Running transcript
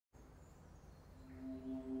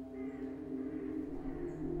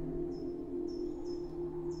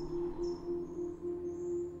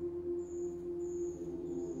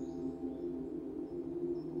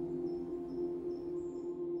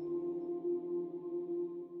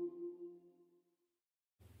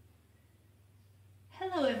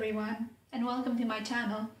everyone, and welcome to my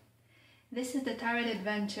channel. This is the Tarot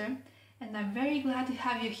Adventure, and I'm very glad to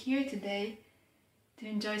have you here today to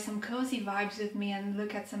enjoy some cozy vibes with me and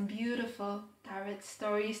look at some beautiful tarot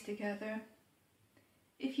stories together.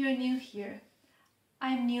 If you're new here,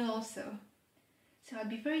 I'm new also, so I'd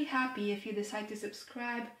be very happy if you decide to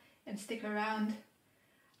subscribe and stick around.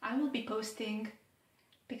 I will be posting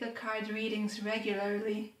pick a card readings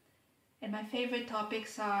regularly, and my favorite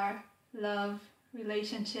topics are love,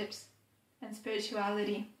 relationships, and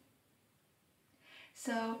spirituality.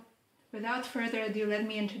 So, without further ado, let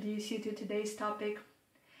me introduce you to today's topic.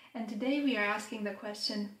 And today we are asking the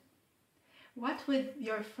question, what would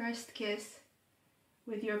your first kiss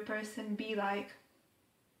with your person be like?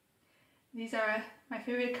 These are my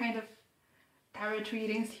favorite kind of tarot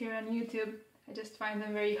readings here on YouTube. I just find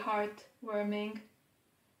them very heartwarming,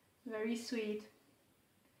 very sweet.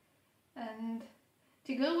 And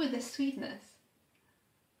to go with the sweetness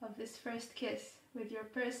of this first kiss with your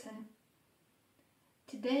person,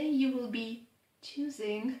 today you will be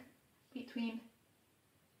choosing between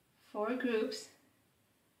 4 groups,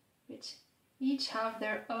 which each have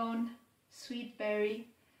their own sweet berry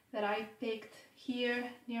that I picked here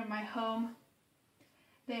near my home.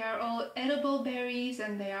 They are all edible berries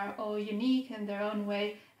and they are all unique in their own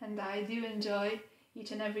way, and I do enjoy each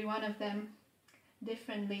and every one of them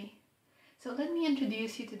differently. So let me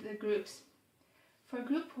introduce you to the groups. For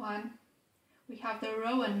group 1, we have the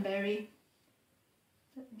Roux berry.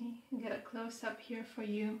 Let me get a close-up here for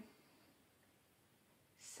you.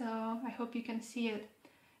 So I hope you can see it.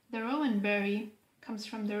 The Roux berry comes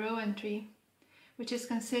from the Rowan tree, which is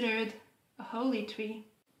considered a holy tree.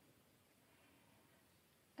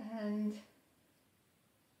 And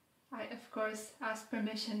I, of course, asked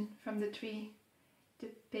permission from the tree to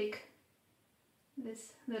pick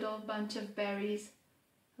this little bunch of berries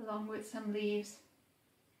along with some leaves.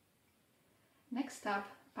 Next up,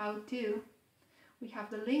 Pao 2, we have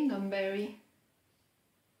the lingonberry.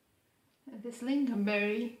 This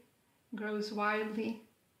lingonberry grows wildly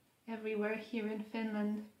everywhere here in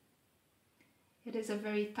Finland. It is a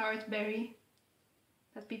very tart berry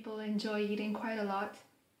that people enjoy eating quite a lot.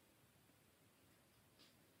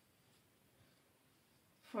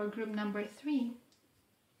 For group number 3,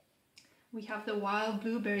 we have the wild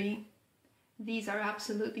blueberry. These are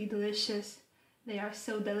absolutely delicious. They are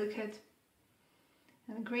so delicate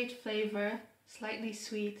and great flavor, slightly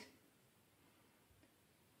sweet.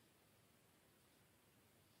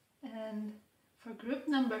 And for group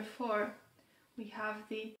number 4, we have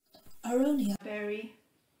the aronia berry.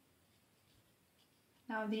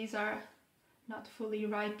 Now these are not fully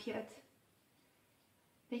ripe yet.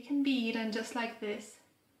 They can be eaten just like this,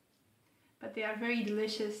 but they are very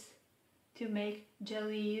delicious to make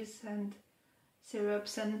jellies and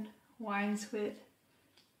syrups and wines with.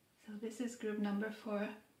 So this is group number 4.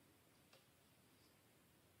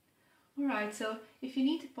 Alright, so if you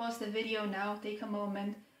need to pause the video now, take a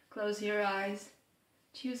moment, close your eyes,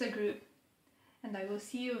 choose a group, and I will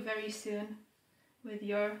see you very soon with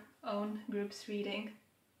your own group's reading.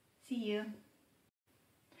 See you!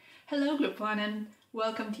 Hello group 1, and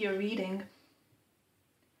welcome to your reading.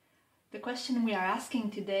 The question we are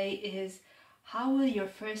asking today is, how will your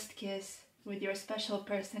first kiss with your special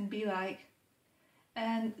person be like?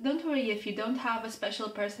 And don't worry if you don't have a special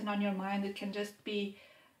person on your mind. It can just be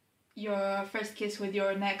your first kiss with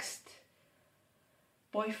your next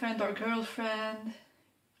boyfriend or girlfriend,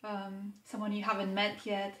 someone you haven't met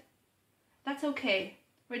yet. That's okay.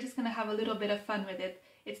 We're just gonna have a little bit of fun with it.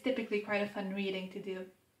 It's typically quite a fun reading to do.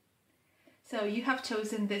 So you have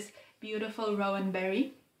chosen this beautiful Rowan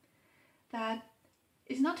berry that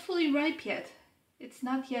is not fully ripe yet. It's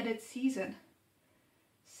not yet its season.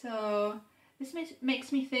 So this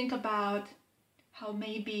makes me think about how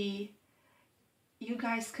maybe you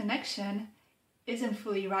guys' connection isn't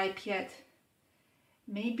fully ripe yet.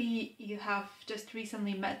 Maybe you have just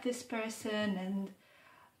recently met this person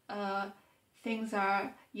and things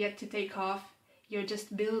are yet to take off. You're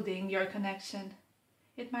just building your connection.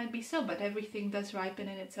 It might be so, but everything does ripen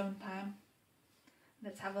in its own time.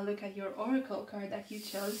 Let's have a look at your oracle card that you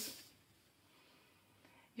chose.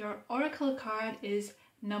 Your oracle card is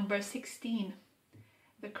number 16,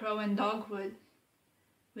 the Crow and Dogwood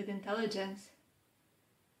with intelligence.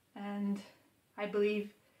 And I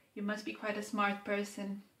believe you must be quite a smart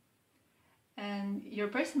person, and your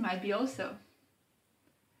person might be also.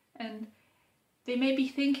 And they may be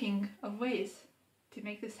thinking of ways to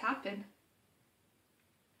make this happen,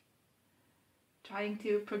 trying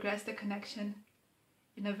to progress the connection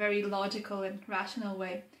in a very logical and rational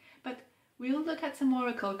way. But we'll look at some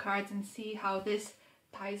oracle cards and see how this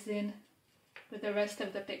ties in with the rest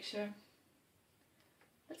of the picture.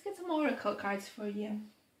 Let's get some oracle cards for you.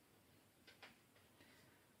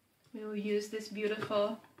 We will use this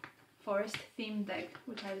beautiful forest themed deck,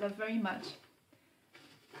 which I love very much.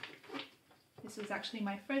 This was actually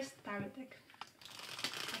my first tarot deck.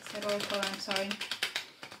 I said oracle, I'm sorry.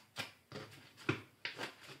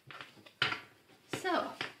 So,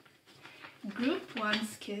 group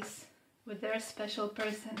one's kiss with their special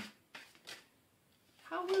person.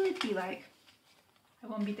 How will it be like? I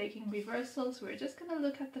won't be taking reversals, we're just gonna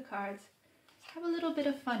look at the cards, have a little bit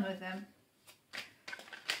of fun with them.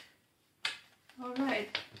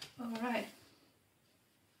 Alright.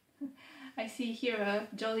 I see here a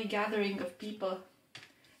jolly gathering of people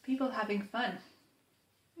having fun.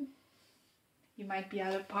 You might be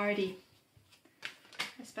at a party,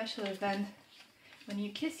 a special event, when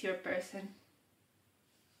you kiss your person.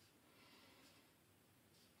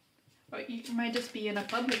 Or you might just be in a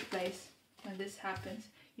public place when this happens.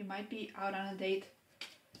 You might be out on a date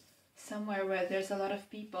somewhere where there's a lot of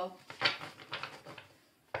people.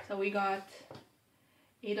 So we got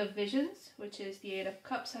 8 of Visions, which is the 8 of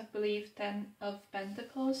Cups, I believe, 10 of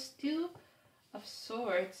Pentacles, 2 of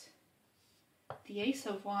Swords, the Ace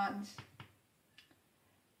of Wands,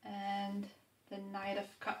 and the Knight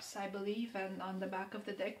of Cups, I believe, and on the back of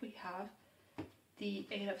the deck we have the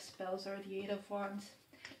 8 of Spells or the 8 of Wands.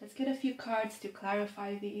 Let's get a few cards to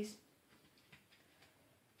clarify these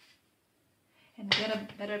and get a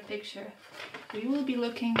better picture. We will be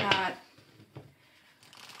looking at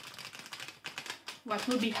what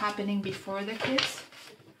will be happening before the kiss.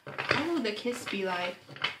 How will the kiss be like?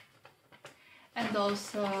 And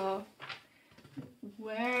also,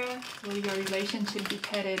 where will your relationship be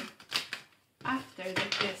headed after the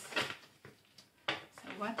kiss? So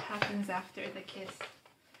what happens after the kiss?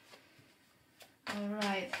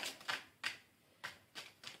 Alright.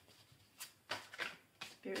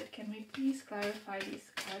 Spirit, can we please clarify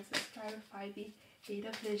these cards? Let's clarify the 8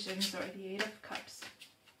 of Visions or the 8 of Cups.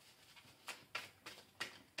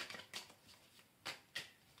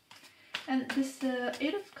 And this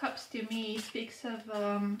 8 of Cups to me speaks of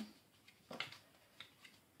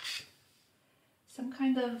some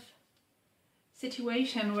kind of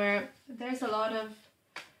situation where there's a lot of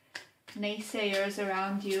naysayers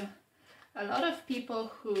around you. A lot of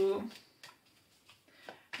people who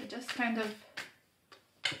are just kind of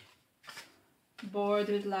bored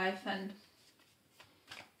with life and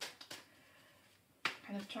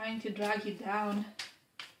kind of trying to drag you down.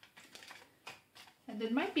 And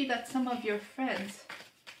it might be that some of your friends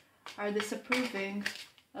are disapproving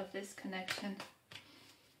of this connection.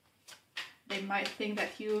 They might think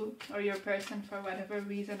that you or your person, for whatever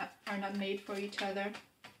reason, are not made for each other.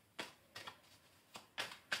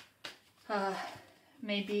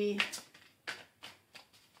 Maybe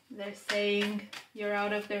they're saying you're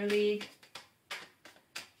out of their league.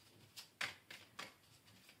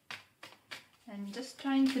 And just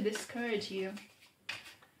trying to discourage you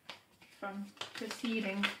from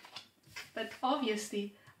proceeding. But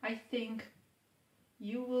obviously, I think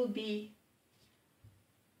you will be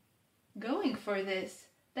going for this,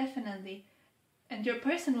 definitely. And your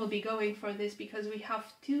person will be going for this because we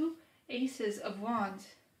have 2 aces of wands.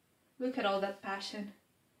 Look at all that passion.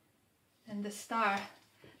 And the star.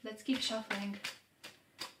 Let's keep shuffling.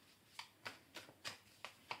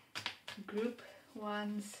 Group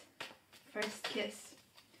one's first kiss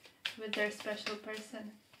with their special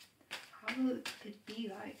person. How will it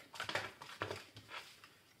be like?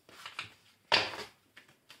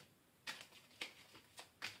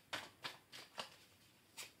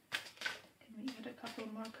 Can we get a couple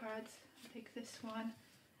more cards? I'll take this one.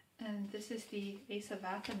 And this is the Ace of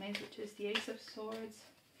Affirmation, which is the Ace of Swords.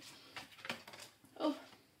 Oh,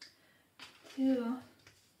 2,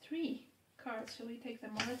 3 cards. Shall we take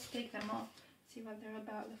them all? Let's take them all. See what they're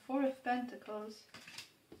about. The 4 of Pentacles.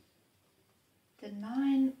 The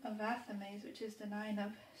 9 of Affirmation, which is the 9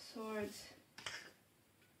 of Swords.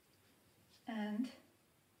 And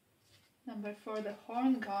number 4, the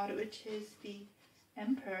Horn God, which is the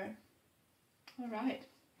Emperor. Alright.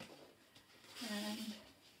 And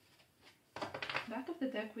back of the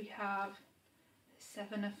deck we have the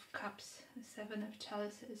 7 of Cups, the 7 of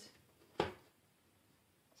Chalices.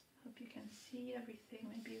 Hope you can see everything.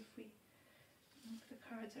 Maybe if we move the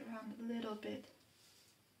cards around a little bit.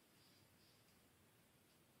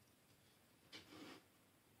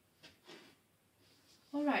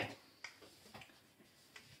 Alright.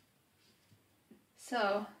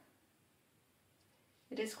 So,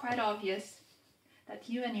 it is quite obvious that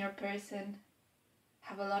you and your person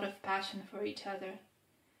have a lot of passion for each other.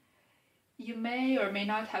 You may or may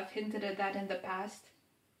not have hinted at that in the past.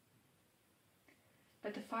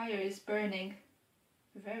 but the fire is burning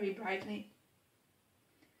very brightly.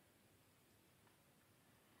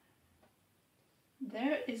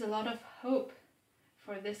 There is a lot of hope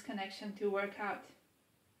for this connection to work out.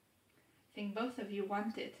 I think both of you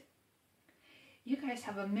want it. You guys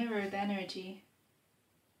have a mirrored energy.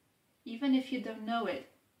 Even if you don't know it,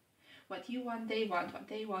 what you want, they want. What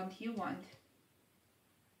they want, you want.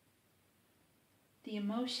 The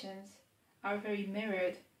emotions are very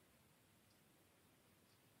mirrored.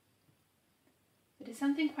 It is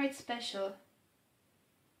something quite special.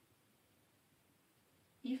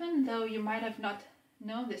 Even though you might have not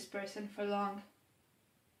known this person for long,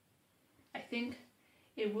 I think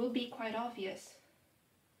it will be quite obvious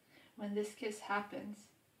when this kiss happens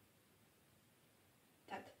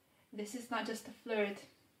that this is not just a flirt,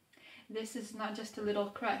 this is not just a little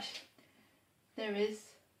crush. There is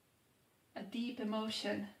a deep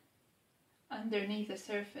emotion underneath the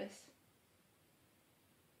surface.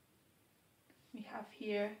 We have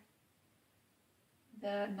here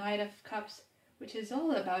the Knight of Cups, which is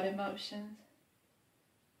all about emotions.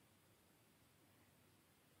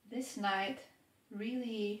 This knight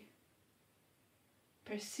really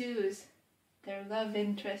pursues their love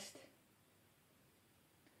interest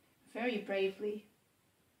very bravely.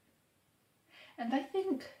 And I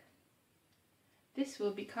think this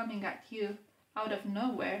will be coming at you out of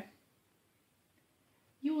nowhere.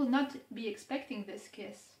 You will not be expecting this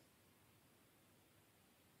kiss.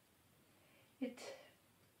 It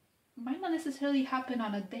might not necessarily happen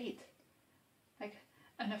on a date, like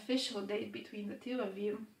an official date between the two of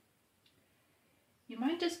you. You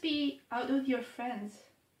might just be out with your friends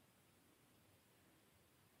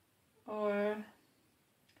or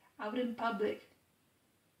out in public,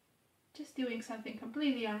 just doing something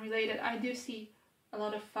completely unrelated. I do see a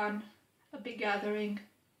lot of fun, a big gathering.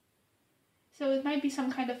 So it might be some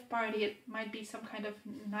kind of party, it might be some kind of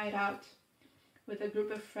night out with a group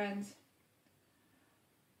of friends.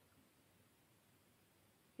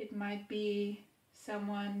 It might be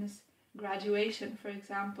someone's graduation, for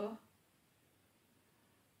example.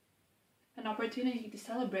 An opportunity to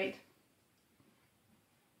celebrate.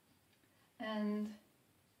 And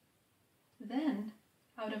then,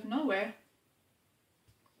 out of nowhere,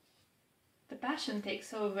 the passion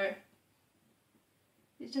takes over.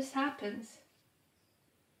 It just happens.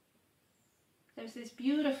 There's this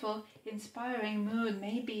beautiful, inspiring mood.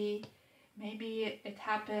 Maybe it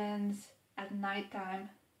happens at nighttime.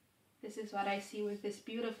 This is what I see with this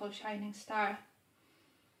beautiful shining star.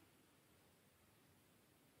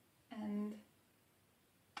 And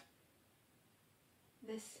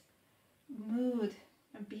this mood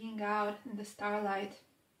of being out in the starlight.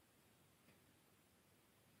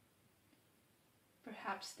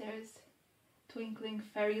 Perhaps there's twinkling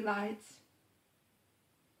fairy lights.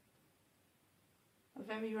 A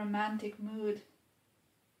very romantic mood.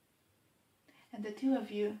 And the two of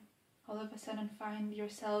you all of a sudden find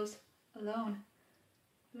yourselves alone,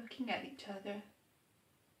 looking at each other.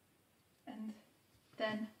 And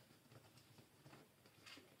then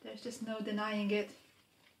there's just no denying it.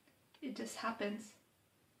 It just happens.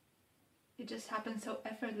 It just happens so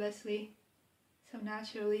effortlessly, so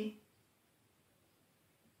naturally,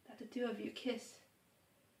 that the two of you kiss.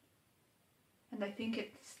 And I think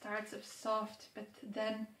it starts off soft, but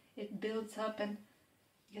then it builds up and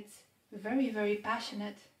gets very, very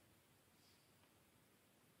passionate.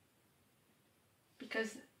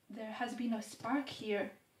 Because there has been a spark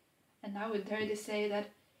here, and I would dare to say that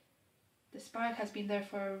the spark has been there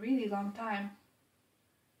for a really long time.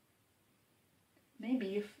 Maybe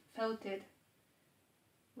you felt it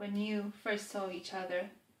when you first saw each other.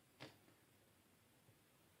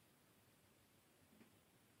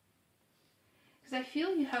 Because I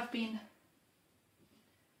feel you have been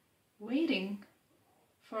waiting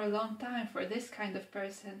for a long time for this kind of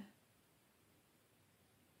person.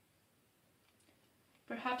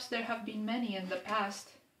 Perhaps there have been many in the past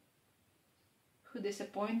who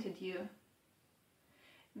disappointed you.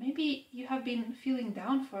 Maybe you have been feeling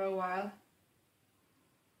down for a while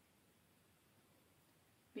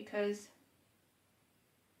because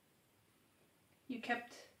you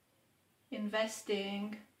kept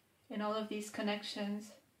investing in all of these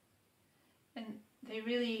connections and they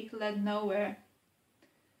really led nowhere.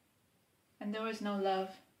 And there was no love,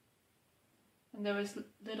 and there was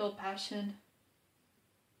little passion.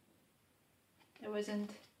 There wasn't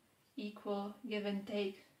equal give and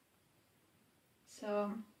take.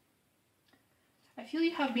 So I feel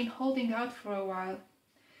you have been holding out for a while,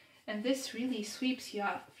 and this really sweeps you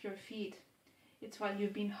off your feet. It's what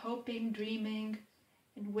you've been hoping, dreaming,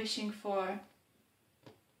 and wishing for.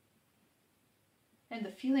 and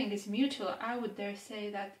the feeling is mutual, I would dare say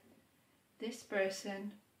that this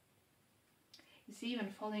person is even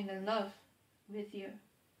falling in love with you,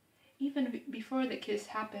 even before the kiss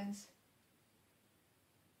happens.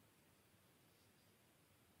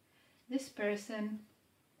 This person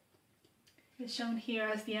is shown here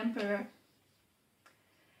as the Emperor.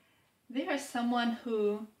 They are someone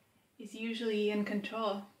who is usually in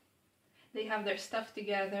control. They have their stuff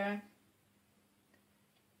together.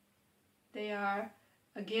 They are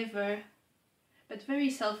a giver, but very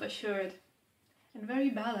self-assured and very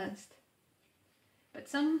balanced. But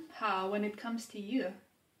somehow, when it comes to you,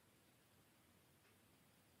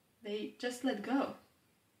 they just let go.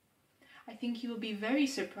 I think you will be very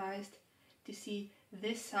surprised to see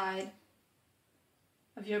this side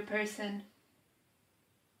of your person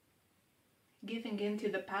giving in to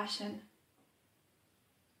the passion,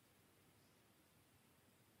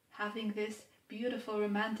 having this beautiful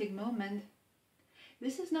romantic moment.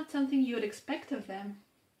 This is not something you would expect of them.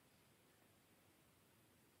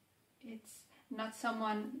 It's not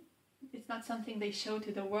something they show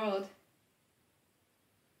to the world.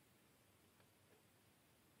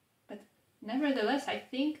 But nevertheless, I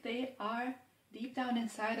think they are deep down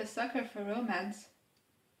inside a sucker for romance.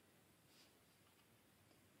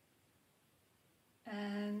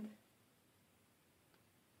 And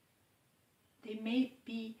they may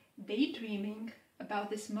be daydreaming about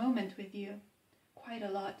this moment with you quite a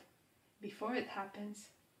lot before it happens.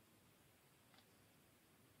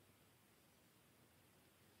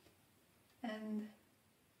 And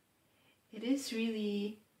it is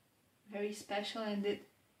really very special, and it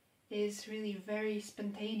is really very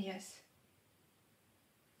spontaneous.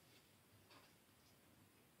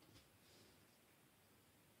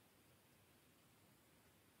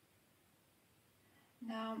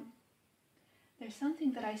 Now, there's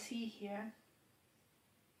something that I see here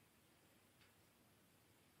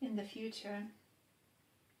in the future,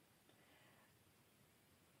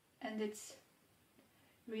 and it's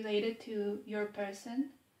related to your person,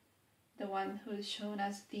 the one who is shown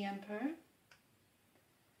as the Emperor.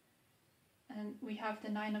 And we have the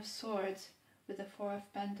Nine of Swords with the Four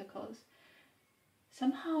of Pentacles.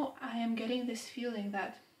 Somehow I am getting this feeling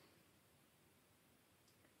that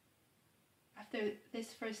after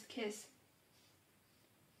this first kiss,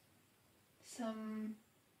 some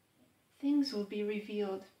things will be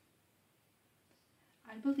revealed.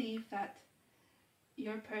 I believe that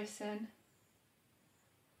your person,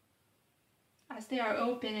 as they are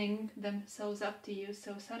opening themselves up to you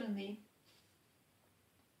so suddenly,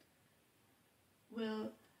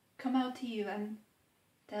 will come out to you and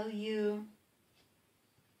tell you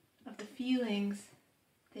of the feelings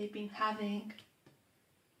they've been having.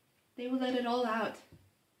 They will let it all out.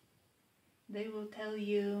 They will tell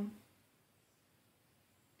you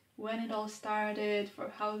when it all started, for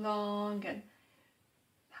how long, and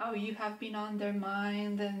how you have been on their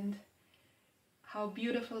mind, and how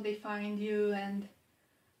beautiful they find you, and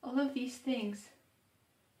all of these things.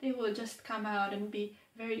 They will just come out and be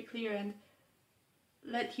very clear and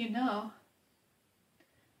let you know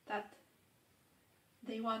that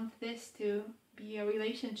they want this to be a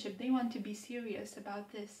relationship. They want to be serious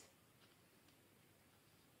about this.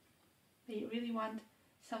 They really want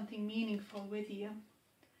something meaningful with you.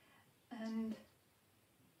 And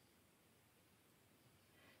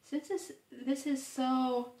since this is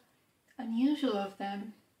so unusual of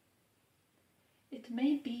them, it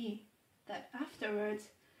may be that afterwards,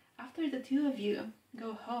 after the two of you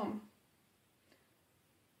go home,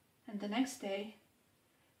 and the next day,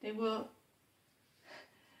 they will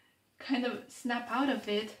kind of snap out of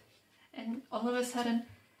it and all of a sudden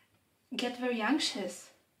get very anxious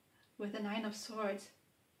with the Nine of Swords.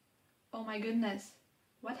 Oh my goodness,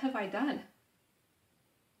 what have I done?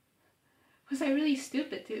 Was I really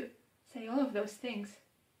stupid to say all of those things?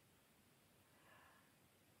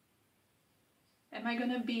 Am I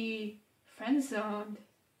gonna be friend-zoned?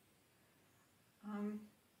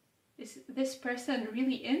 Is this person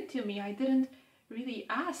really into me? I didn't really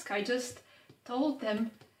ask. I just told them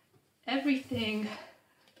everything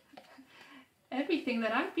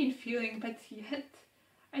that I've been feeling, but yet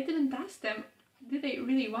I didn't ask them, do they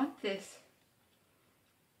really want this?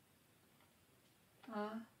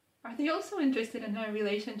 Are they also interested in a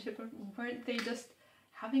relationship, or weren't they just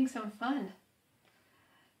having some fun?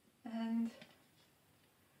 And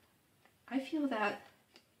I feel that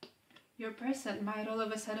your person might all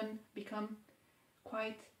of a sudden become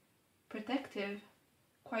quite protective,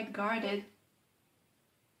 quite guarded.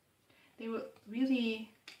 They will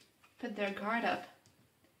really put their guard up.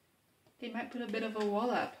 They might put a bit of a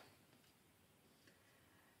wall up.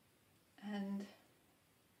 And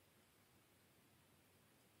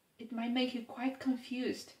it might make you quite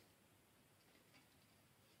confused.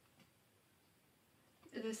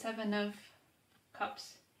 The Seven of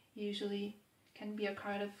Cups usually can be a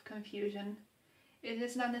card of confusion. It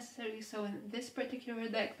is not necessarily so in this particular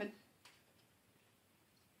deck, but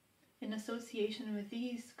in association with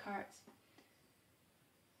these cards,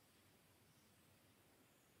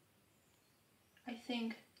 I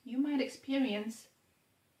think you might experience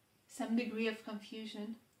some degree of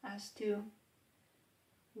confusion as to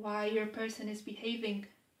why your person is behaving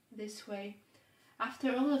this way.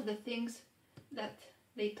 After all of the things that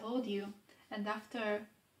they told you, and after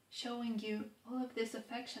showing you all of this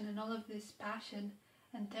affection and all of this passion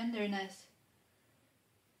and tenderness,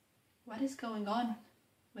 what is going on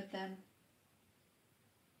with them?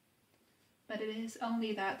 But it is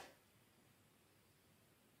only that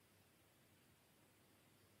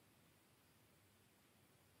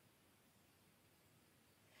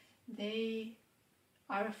they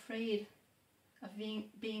are afraid of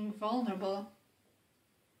being vulnerable.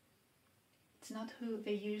 It's not who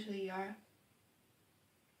they usually are.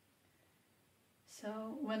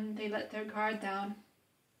 So when they let their guard down,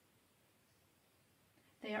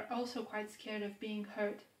 they are also quite scared of being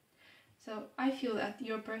hurt. So I feel that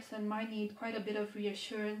your person might need quite a bit of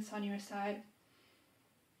reassurance on your side,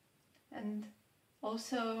 and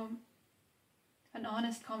also an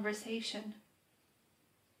honest conversation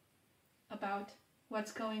about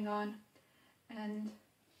what's going on, and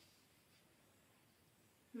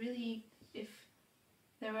really if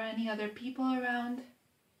there were any other people around,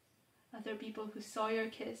 other people who saw your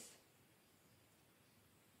kiss,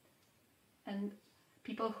 and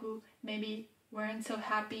people who maybe weren't so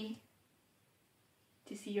happy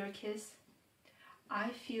to see your kiss,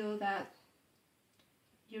 I feel that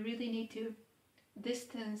you really need to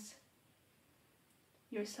distance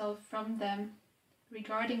yourself from them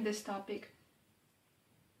regarding this topic.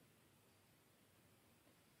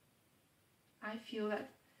 I feel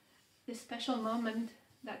that this special moment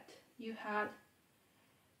that you had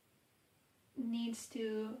needs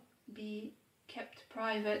to be kept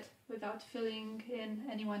private without filling in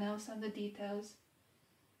anyone else on the details,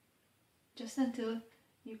 just until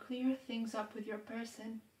you clear things up with your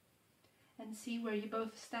person and see where you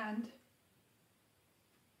both stand,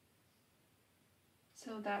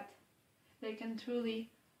 so that they can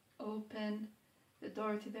truly open the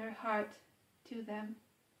door to their heart, to them,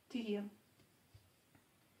 to you.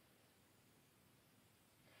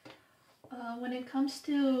 When it comes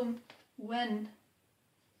to when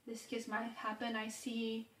this kiss might happen, I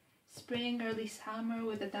see spring, early summer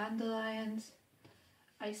with the dandelions.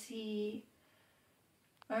 I see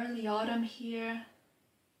early autumn here.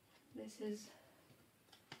 This is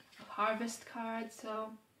a harvest card,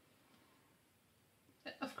 so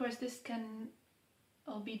of course this can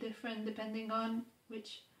all be different depending on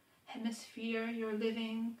which hemisphere you're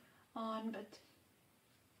living on, but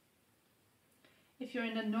if you're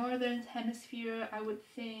in the northern hemisphere, I would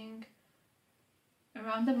think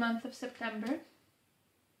around the month of September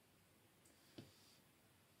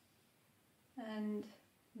and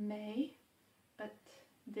May, but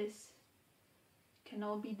this can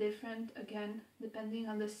all be different again depending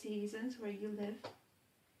on the seasons where you live.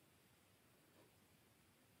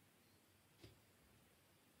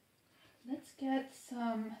 Let's get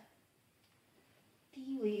some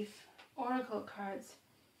tea leaf oracle cards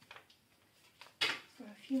for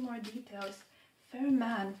a few more details. Fair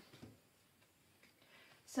man.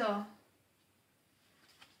 So,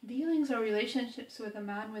 dealings or relationships with a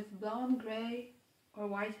man with blonde, grey or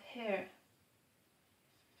white hair.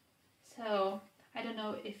 So, I don't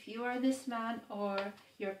know if you are this man or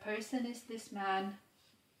your person is this man,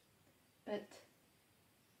 but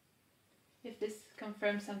if this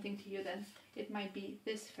confirms something to you, then it might be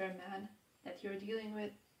this fair man that you're dealing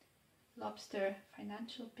with. Lobster,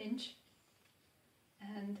 financial pinch,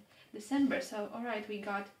 and December. So, alright, we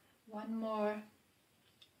got one more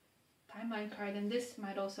timeline card, and this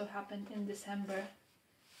might also happen in December.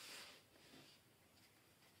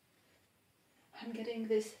 I'm getting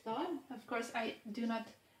this thought. Of course, I do not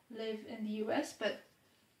live in the US, but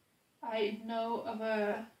I know of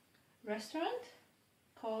a restaurant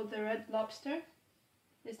called the Red Lobster.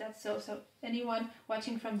 Is that so? So anyone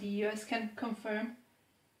watching from the US can confirm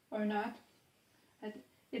or not.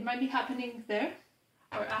 It might be happening there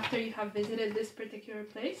or after you have visited this particular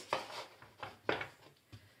place.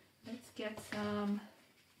 Let's get some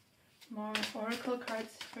more oracle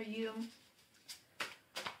cards for you.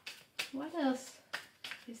 What else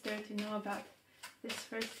is there to know about this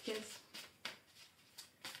first kiss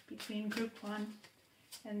between group 1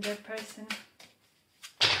 and their person?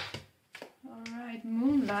 Alright,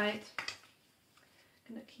 moonlight.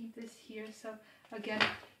 I'm gonna keep this here. So again,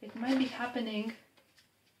 it might be happening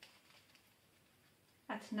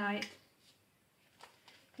at night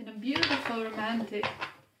in a beautiful romantic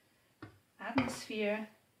atmosphere.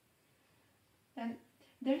 And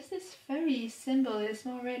there's this fairy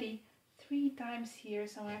symbolism already 3 times here.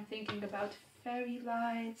 So I'm thinking about fairy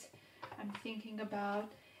lights, I'm thinking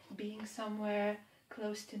about being somewhere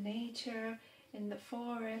close to nature, in the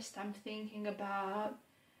forest, I'm thinking about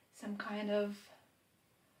some kind of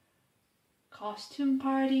costume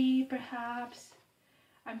party perhaps.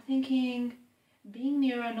 I'm thinking being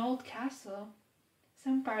near an old castle.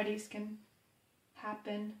 Some parties can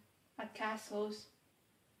happen at castles.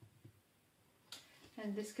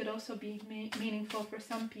 And this could also be meaningful for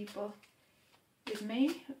some people. It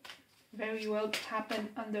may very well happen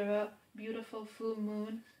under a beautiful full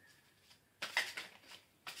moon.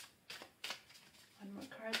 One more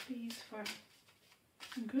card please for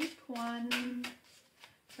group 1,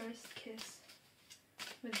 first kiss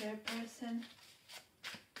with their person.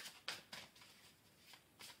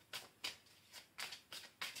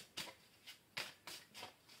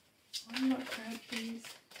 One more card please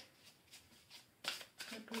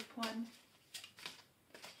for group 1.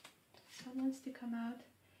 Someone wants to come out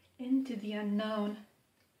into the unknown.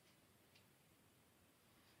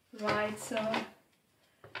 Right, so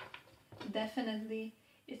definitely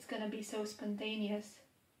it's gonna be so spontaneous.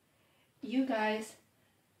 You guys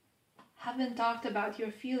haven't talked about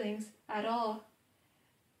your feelings at all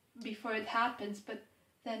before it happens, but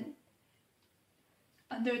then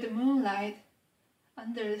under the moonlight,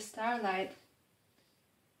 under the starlight,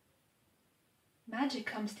 magic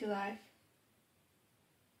comes to life.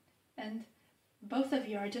 And both of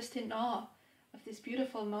you are just in awe of this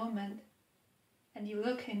beautiful moment, and you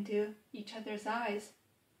look into each other's eyes,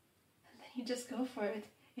 and then you just go for it,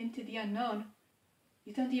 into the unknown.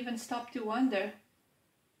 You don't even stop to wonder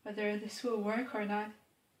whether this will work or not.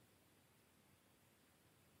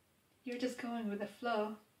 You're just going with the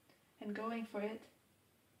flow and going for it,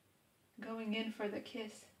 going in for the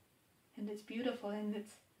kiss. And it's beautiful, and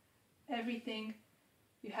it's everything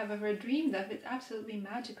you have ever dreamed of. It's absolutely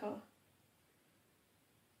magical.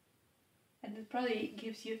 And it probably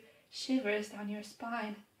gives you shivers down your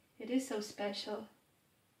spine. It is so special.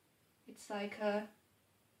 It's like a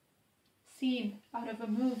scene out of a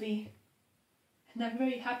movie. And I'm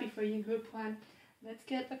very happy for you, group 1. Let's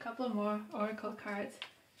get a couple more oracle cards.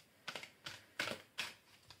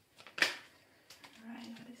 Alright,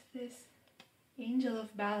 what is this? Angel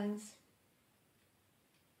of Balance.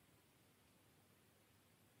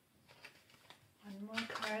 One more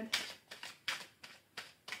card.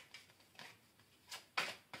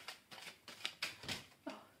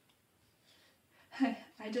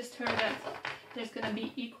 I just heard that there's going to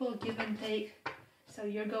be equal give and take. So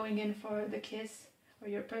you're going in for the kiss, or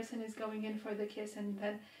your person is going in for the kiss, and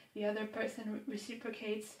then the other person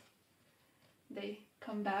reciprocates. They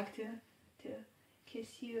come back to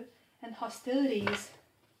kiss you. And hostilities.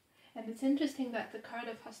 And it's interesting that the card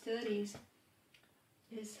of hostilities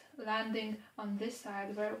is landing on this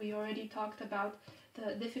side, where we already talked about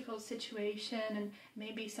the difficult situation and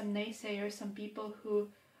maybe some naysayers, some people who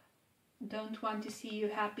don't want to see you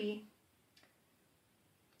happy.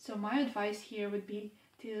 So my advice here would be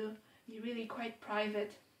to be really quite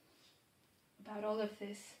private about all of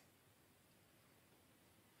this,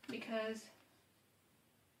 because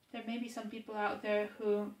there may be some people out there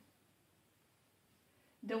who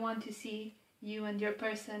don't want to see you and your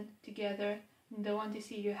person together, and don't want to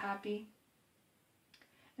see you happy.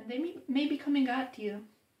 And they may be coming at you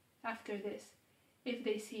after this, if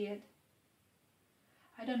they see it.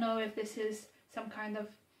 I don't know if this is some kind of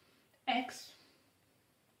ex,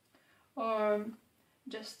 or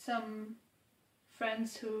just some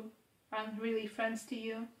friends who aren't really friends to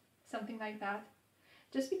you, something like that.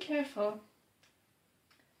 Just be careful.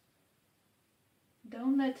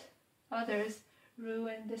 Don't let others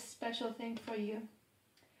ruin this special thing for you.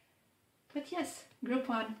 But yes, group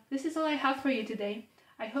 1, this is all I have for you today.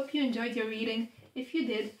 I hope you enjoyed your reading. If you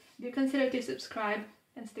did, do consider to subscribe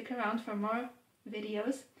and stick around for more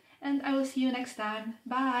videos, and I will see you next time.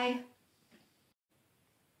 Bye!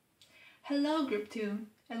 Hello group 2,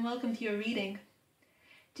 and welcome to your reading.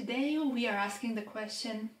 Today we are asking the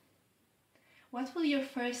question, what will your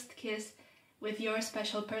first kiss with your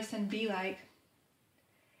special person be like?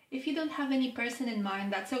 If you don't have any person in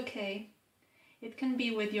mind, that's okay. It can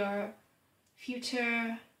be with your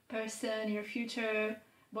future person, your future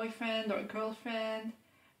boyfriend or girlfriend,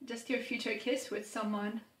 just your future kiss with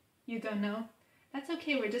someone you don't know. That's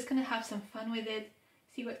okay, we're just gonna have some fun with it,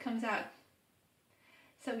 see what comes out.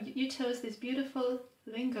 So you chose this beautiful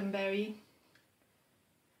lingonberry.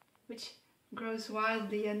 which grows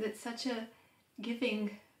wildly, and it's such a giving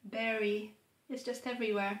berry. It's just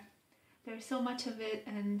everywhere. There's so much of it,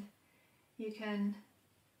 and you can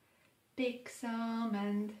pick some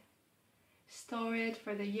and store it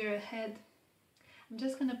for the year ahead. I'm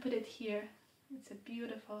just gonna put it here. It's a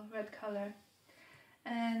beautiful red color.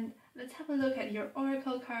 And let's have a look at your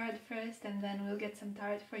oracle card first, and then we'll get some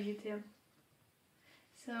tarot for you too.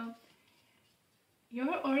 So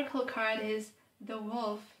your oracle card is the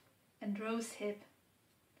wolf and rosehip,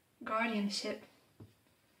 guardianship.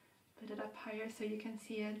 Put it up higher so you can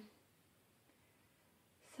see it.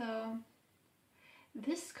 So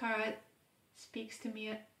this card speaks to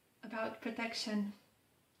me about protection.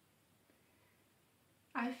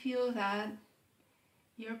 I feel that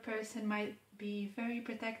your person might be very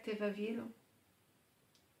protective of you.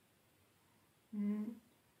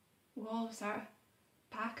 Wolves are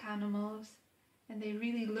pack animals, and they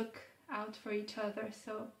really look out for each other.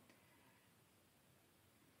 So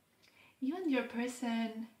you and your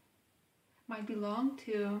person might belong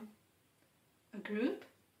to a group.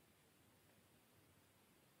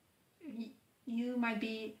 You might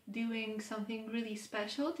be doing something really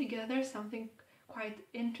special together, something quite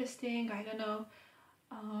interesting, I don't know.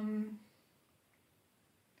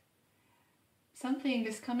 Something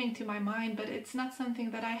is coming to my mind, but it's not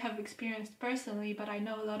something that I have experienced personally, but I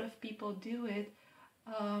know a lot of people do it.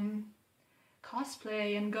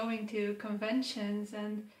 Cosplay and going to conventions,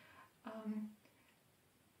 and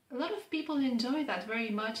a lot of people enjoy that very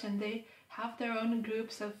much, and they have their own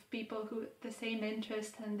groups of people who the same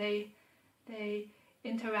interest, and they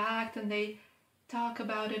interact and they talk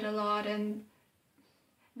about it a lot. And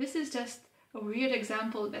this is just a weird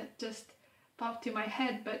example that just popped to my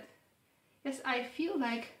head, but yes, I feel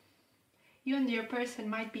like you and your person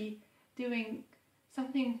might be doing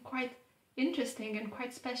something quite interesting and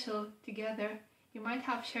quite special together. You might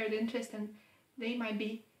have shared interest, and they might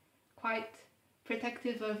be quite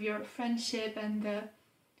protective of your friendship and the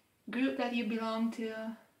group that you belong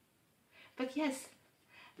to. But yes,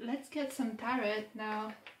 let's get some tarot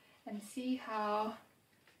now and see how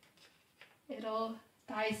it all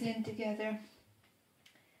ties in together.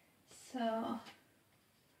 So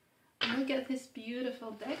look at this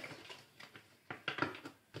beautiful deck.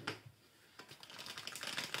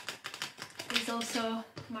 This is also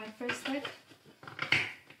my first deck,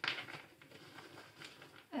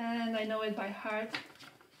 and I know it by heart.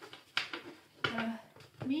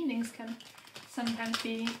 Meanings can sometimes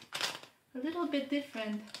be a little bit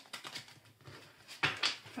different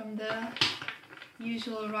from the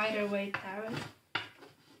usual Rider-Waite tarot,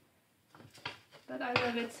 but I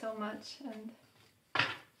love it so much, and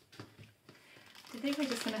today we're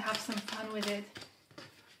just going to have some fun with it.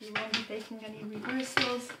 We won't be taking any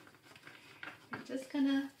reversals. We're just going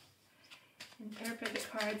to interpret the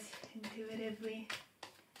cards intuitively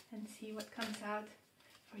and see what comes out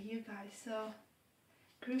for you guys. So,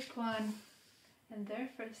 group 1 and their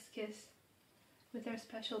first kiss with their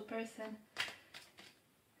special person. I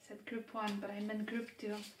said group 1, but I meant group 2.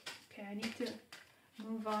 Okay, I need to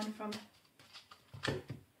move on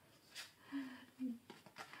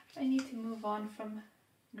from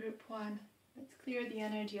group 1. Let's clear the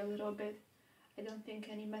energy a little bit. I don't think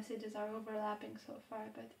any messages are overlapping so far,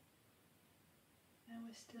 but I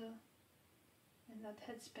was still in that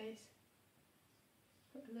headspace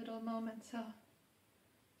for a little moment. So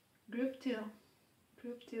group 2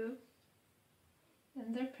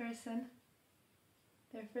 and their person,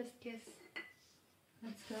 their first kiss.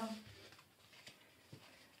 Let's go.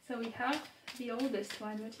 So we have the oldest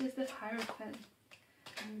one, which is the Hierophant.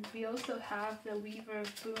 And we also have the Weaver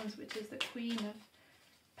of Boons, which is the Queen of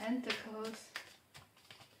Pentacles.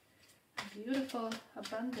 A beautiful,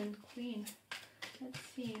 abundant queen. Let's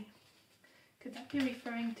see. Could that be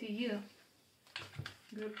referring to you?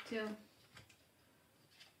 Group 2.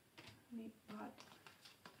 We got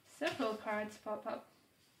several cards pop up.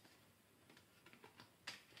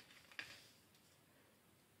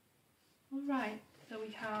 Alright, so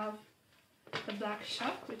we have the Black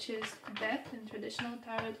Shock, which is death in traditional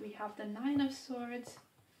tarot. We have the 9 of Swords,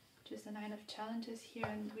 which is the 9 of Challenges here,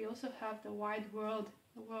 and we also have the Wide World,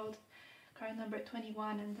 the World, card number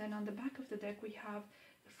 21, and then on the back of the deck we have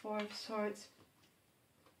the 4 of Swords.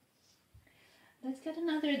 Let's get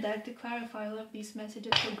another deck to clarify all of these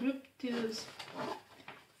messages. So group 2's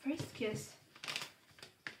first kiss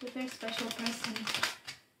with their special person.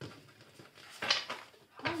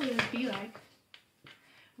 How will it be like?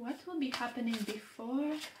 What will be happening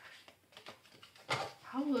before?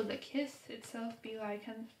 How will the kiss itself be like?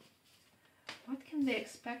 And what can they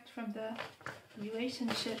expect from the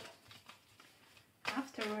relationship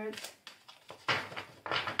afterwards?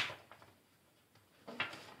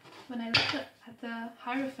 when I look at the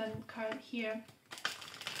Hierophant card here,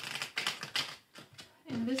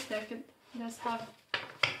 in this deck it does have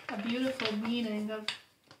a beautiful meaning of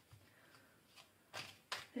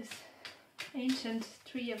this ancient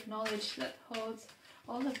tree of knowledge that holds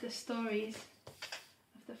all of the stories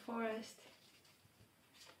of the forest.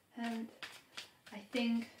 And I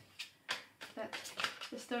think that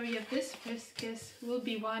the story of this first kiss will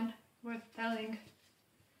be one worth telling.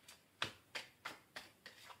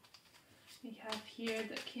 We have here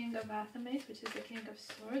the King of Athames, which is the King of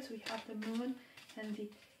Swords. We have the Moon and the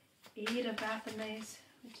Eight of Athames,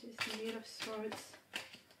 which is the Eight of Swords.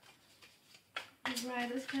 Alright,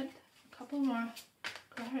 let's get a couple more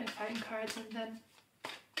clarifying cards and then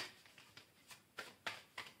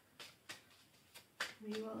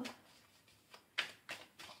we will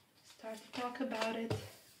start to talk about it.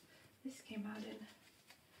 This came out in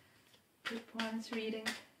Group 1's reading.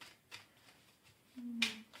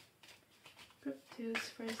 Group 2's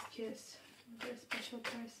first kiss with a special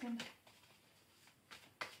person.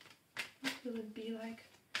 What will it be like?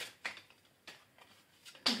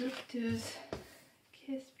 Group 2's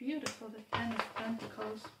kiss, beautiful, the Ten of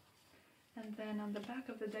Pentacles. And then on the back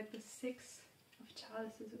of the deck, the Six of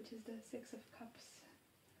Chalices, which is the Six of Cups.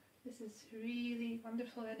 This is really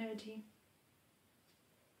wonderful energy.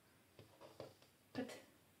 But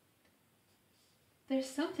there's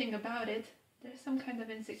something about it. There's some kind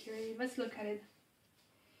of insecurity. Let's look at it.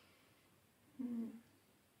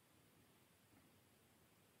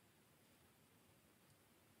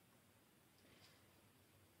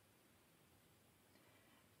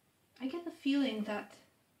 I get the feeling that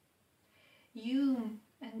you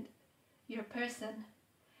and your person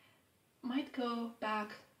might go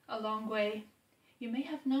back a long way. You may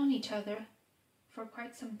have known each other for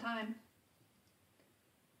quite some time.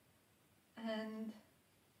 And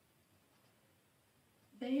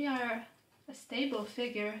they are a stable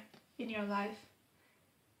figure in your life.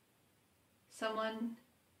 Someone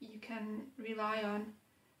you can rely on.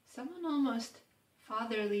 Someone almost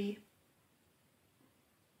fatherly.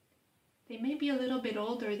 They may be a little bit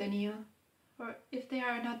older than you. Or if they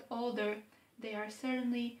are not older, they are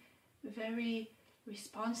certainly very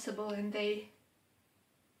responsible and they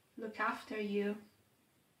look after you.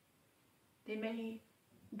 They may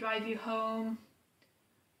drive you home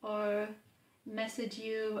or message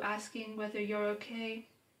you asking whether you're okay.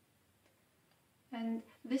 And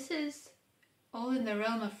this is all in the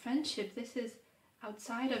realm of friendship. This is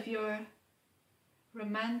outside of your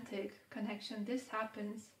romantic connection. This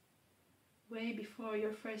happens way before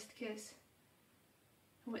your first kiss.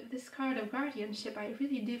 With this card of guardianship, I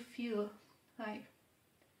really do feel like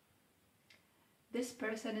this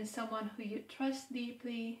person is someone who you trust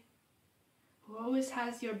deeply, who always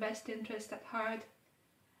has your best interest at heart,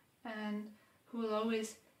 and who will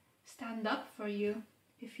always stand up for you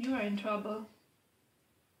if you are in trouble.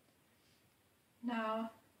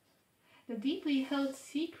 Now, the deeply held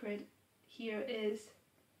secret here is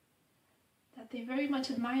that they very much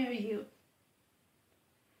admire you.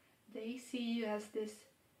 They see you as this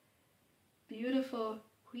beautiful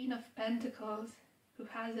Queen of Pentacles who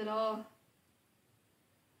has it all.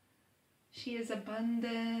 She is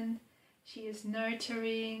abundant, she is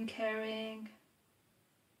nurturing, caring.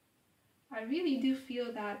 I really do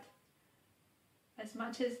feel that as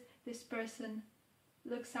much as this person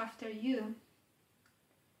looks after you,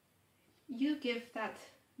 you give that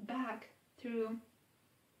back through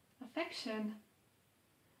affection,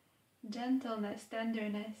 gentleness,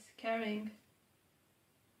 tenderness, caring.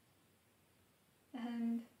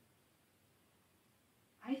 And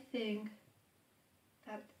I think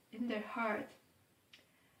that in their heart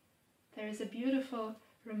there is a beautiful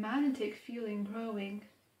romantic feeling growing.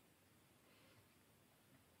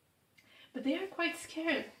 But they are quite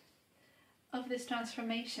scared of this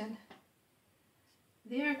transformation.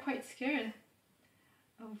 They are quite scared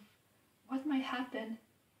of what might happen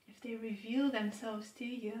if they reveal themselves to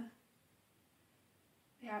you.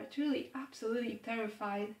 They are truly, absolutely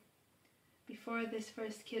terrified before this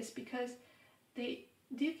first kiss because they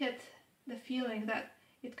do get the feeling that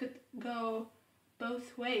it could go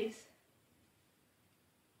both ways.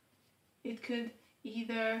 It could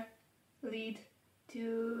either lead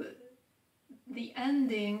to the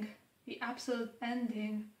ending, the absolute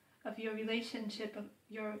ending of your relationship, of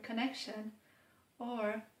your connection,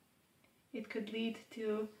 or it could lead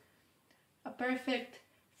to a perfect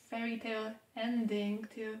fairy tale ending,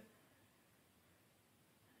 to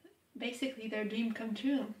basically their dream come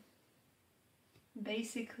true.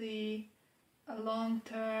 Basically a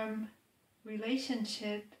long-term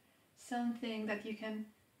relationship, something that you can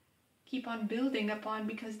keep on building upon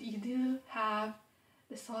because you do have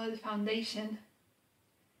the solid foundation.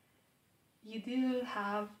 You do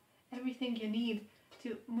have everything you need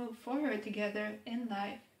to move forward together in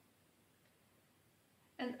life.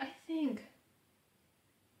 And I think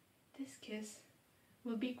this kiss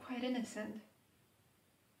will be quite innocent.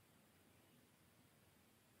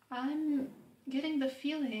 I'm getting the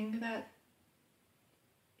feeling that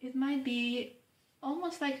it might be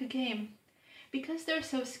almost like a game, because they're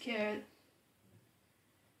so scared.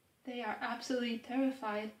 They are absolutely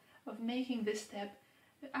terrified of making this step,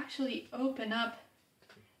 actually open up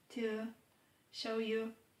to show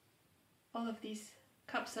you all of these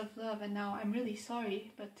cups of love. And now I'm really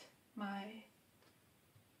sorry, but my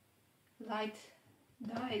light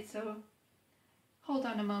died, so hold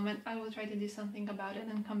on a moment, I will try to do something about it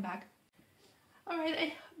and come back. Alright,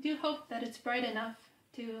 I do hope that it's bright enough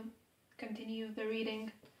to continue the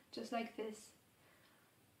reading just like this.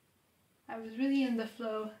 I was really in the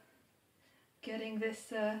flow, getting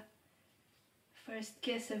this first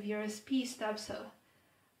kiss of yours pieced up, so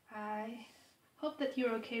I hope that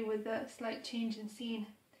you're okay with the slight change in scene.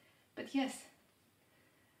 But yes,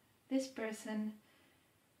 this person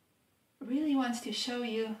really wants to show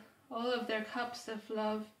you all of their cups of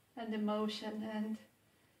love and emotion, and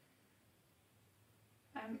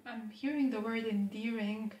I'm hearing the word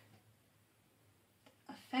endearing,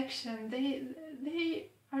 affection. They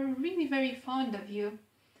are really very fond of you,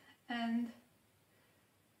 and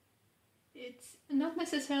it's not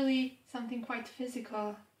necessarily something quite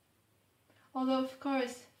physical, although of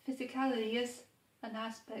course physicality is an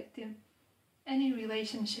aspect in any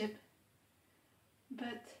relationship,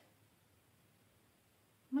 but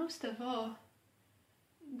most of all,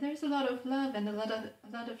 there's a lot of love and a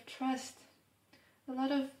lot of trust, a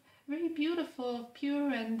lot of very beautiful,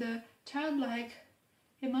 pure and childlike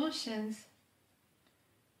emotions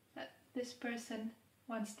that this person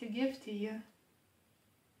wants to give to you.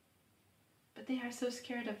 But they are so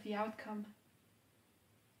scared of the outcome.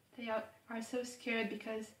 They are so scared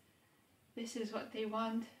because this is what they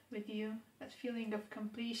want with you, that feeling of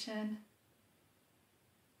completion,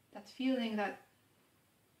 that feeling that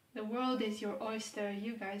the world is your oyster,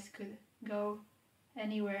 you guys could go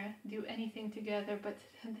anywhere, do anything together, but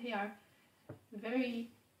they are very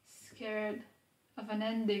scared of an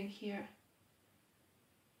ending here.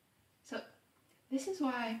 So this is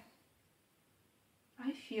why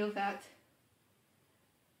I feel that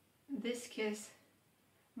this kiss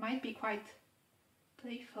might be quite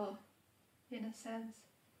playful in a sense.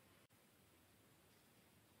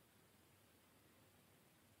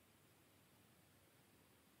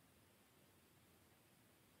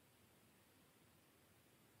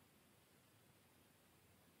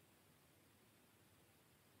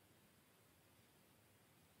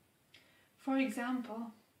 For example,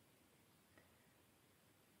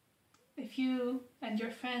 if you and your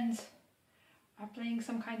friends are playing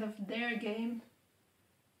some kind of dare game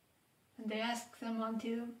and they ask someone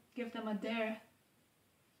to give them a dare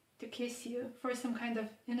to kiss you for some kind of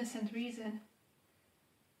innocent reason,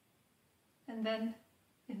 and then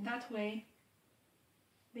in that way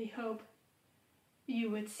they hope you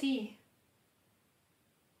would see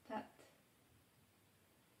that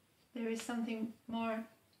there is something more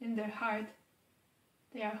in their heart.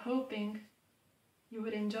 They are hoping you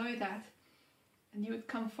would enjoy that and you would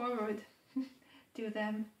come forward to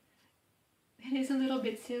them. It is a little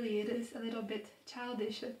bit silly, it is a little bit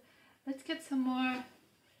childish, but let's get some more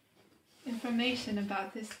information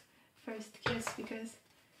about this first kiss, because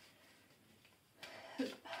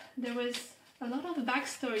there was a lot of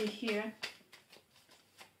backstory here.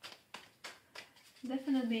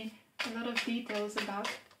 Definitely a lot of details about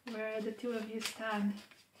where the two of you stand,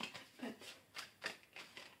 but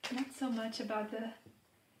not so much about the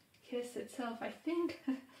kiss itself. I think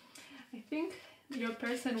your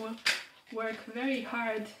person will work very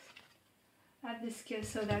hard at this kiss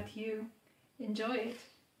so that you enjoy it.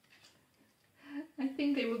 I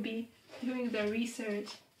think they will be doing their research,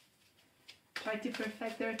 try to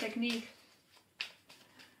perfect their technique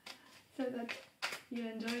so that you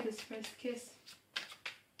enjoy this first kiss.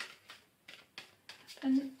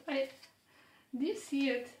 And do you see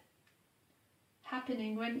it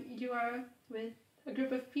happening when you are with a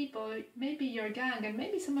group of people, maybe your gang, and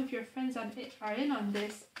maybe some of your friends are in on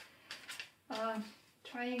this,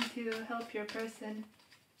 trying to help your person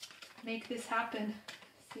make this happen.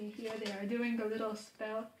 See here, they are doing a little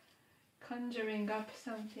spell, conjuring up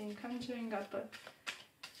something, conjuring up a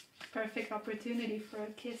perfect opportunity for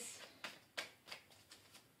a kiss.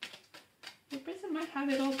 Your person might have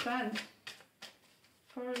it all planned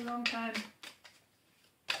for a long time.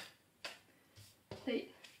 They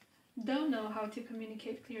don't know how to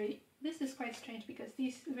communicate clearly this is quite strange because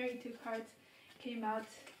these very two cards came out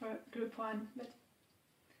for group 1, but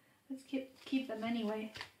let's keep them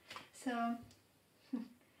anyway. So,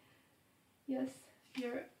 yes,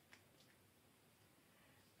 your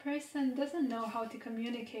person doesn't know how to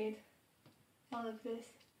communicate all of this,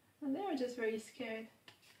 and they're just very scared.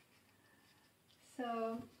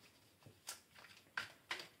 So,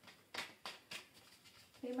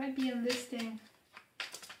 they might be enlisting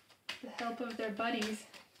the help of their buddies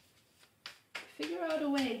to figure out a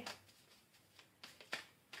way.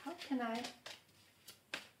 How can I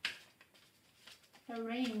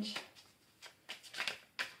arrange,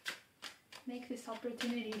 make this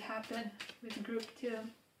opportunity happen with group 2?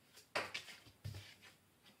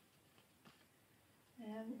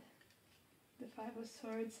 And the 5 of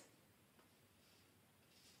Swords.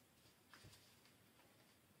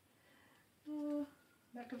 Oh,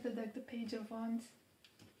 back of the deck, the Page of Wands.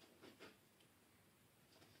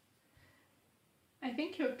 I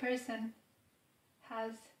think your person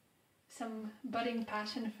has some budding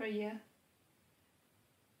passion for you.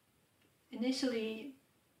 Initially,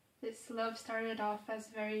 this love started off as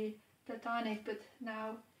very platonic, but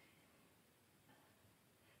now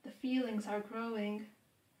the feelings are growing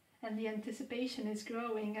and the anticipation is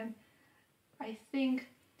growing, and I think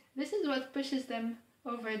this is what pushes them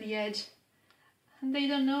over the edge. And they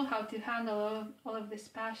don't know how to handle all of this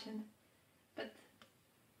passion, but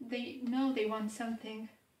they know they want something.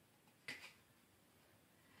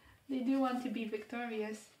 They do want to be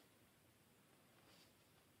victorious.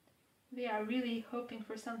 They are really hoping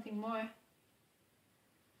for something more.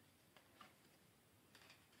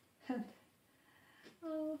 And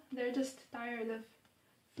oh, they're just tired of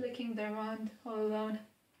flicking their wand all alone.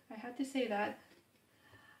 I had to say that.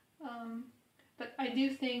 But I do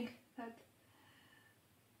think that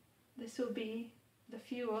this will be the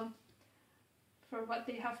fuel for what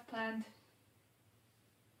they have planned.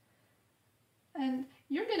 And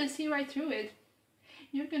you're gonna see right through it.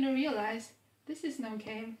 You're gonna realize this is no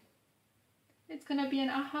game. It's gonna be an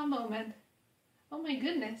aha moment. Oh my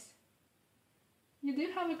goodness. You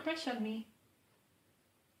do have a crush on me.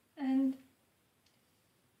 And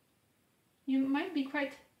you might be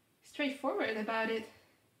quite straightforward about it,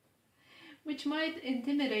 which might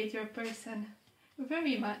intimidate your person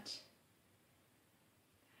very much,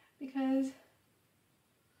 because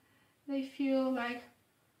they feel like,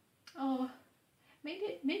 oh,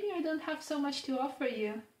 maybe I don't have so much to offer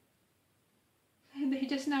you. And they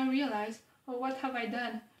just now realize, oh, what have I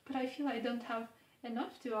done? But I feel I don't have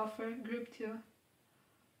enough to offer group 2.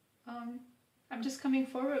 I'm just coming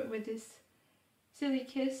forward with this silly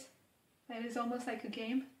kiss that is almost like a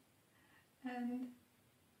game, and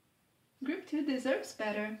group 2 deserves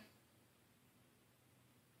better.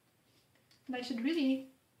 And I should really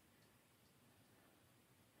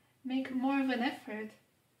make more of an effort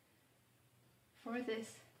for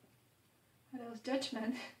this. That was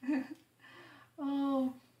judgment.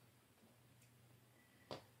 Oh,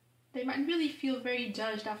 they might really feel very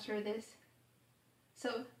judged after this.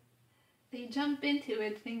 So they jump into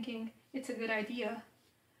it thinking it's a good idea.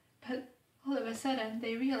 But all of a sudden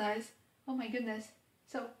they realize, oh my goodness,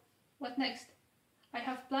 so what next? I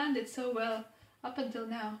have planned it so well up until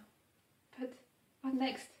now. But what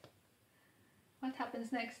next? What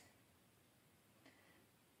happens next?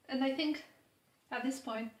 And I think at this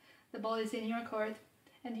point the ball is in your court,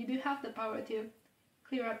 and you do have the power to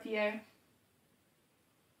clear up the air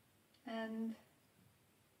and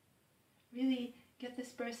really get this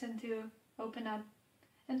person to open up,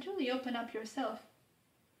 and truly open up yourself.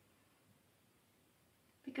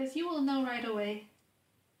 Because you will know right away.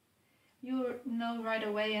 You will know right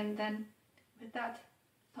away, and then with that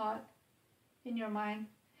thought in your mind,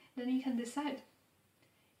 then you can decide.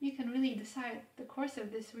 You can really decide the course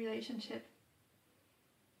of this relationship.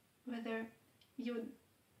 Whether you would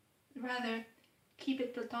rather keep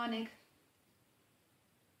it platonic,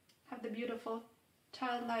 have the beautiful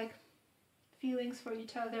childlike feelings for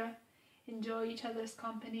each other, enjoy each other's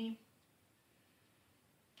company,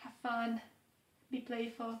 have fun, be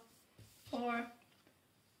playful, or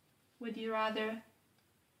would you rather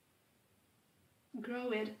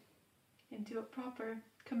grow it into a proper,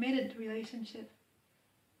 committed relationship?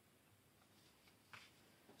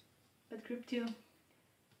 But group 2,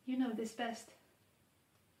 you know this best.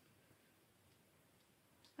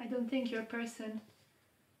 I don't think your person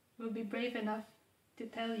will be brave enough to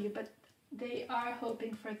tell you, but they are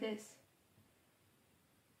hoping for this.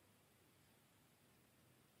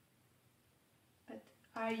 But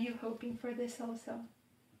are you hoping for this also?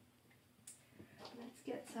 Let's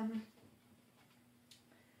get some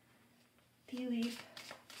tea leaf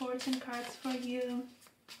fortune cards for you.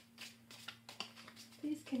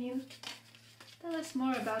 Please, can you tell us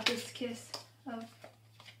more about this kiss of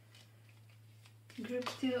group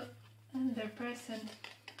 2 and their person?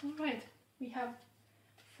 Alright, we have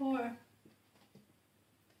four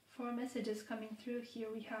messages coming through here.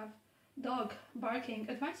 We have dog barking,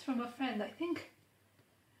 advice from a friend. I think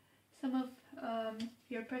some of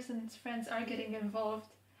your person's friends are getting involved.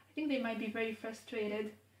 I think they might be very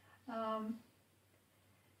frustrated.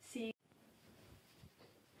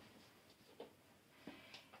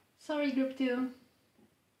 Sorry, group 2,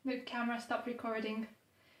 the camera stopped recording.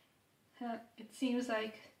 It seems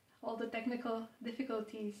like all the technical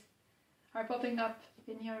difficulties are popping up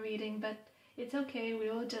in your reading, but it's okay, we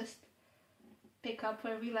will just pick up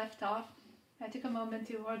where we left off. I took a moment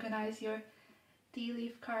to organize your tea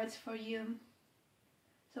leaf cards for you.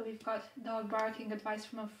 So we've got dog barking, advice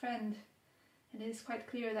from a friend, and it is quite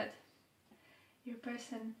clear that your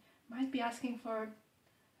person might be asking for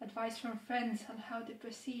advice from friends on how to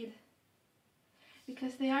proceed,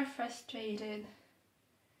 because they are frustrated.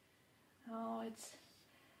 Oh, it's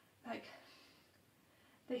like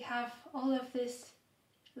they have all of this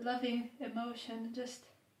loving emotion just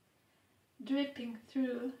dripping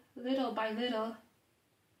through little by little,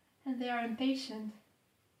 and they are impatient.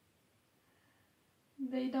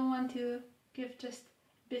 They don't want to give just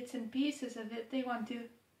bits and pieces of it, they want to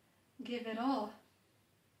give it all.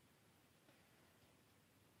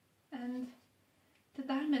 And the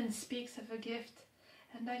diamond speaks of a gift,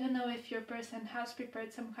 and I don't know if your person has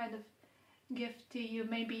prepared some kind of gift to you.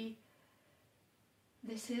 Maybe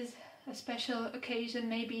this is a special occasion,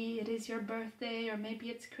 maybe it is your birthday, or maybe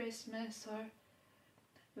it's Christmas or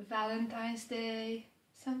Valentine's Day,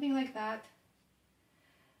 something like that.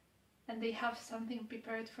 And they have something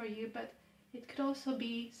prepared for you, but it could also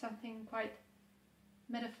be something quite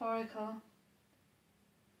metaphorical,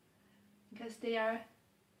 because they are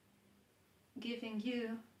giving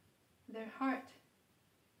you their heart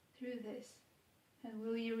through this, and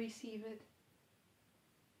will you receive it?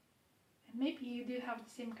 And maybe you do have the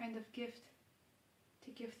same kind of gift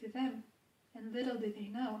to give to them, and little do they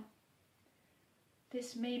know,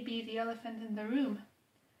 this may be the elephant in the room,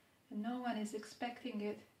 and no one is expecting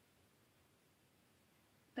it.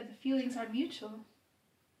 But the feelings are mutual.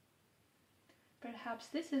 Perhaps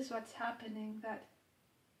this is what's happening, that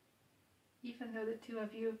even though the two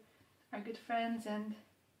of you are good friends and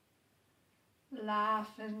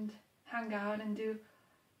laugh and hang out and do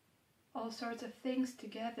all sorts of things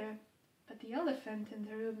together, but the elephant in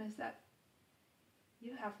the room is that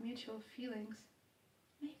you have mutual feelings,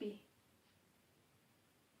 maybe.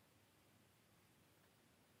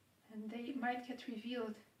 And they might get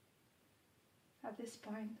revealed at this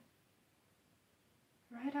point,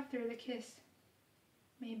 right after the kiss,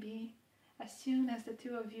 maybe as soon as the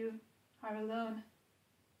two of you are alone,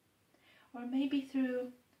 or maybe through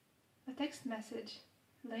a text message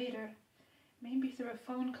later, maybe through a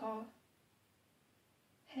phone call.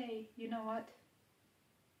 Hey, you know what?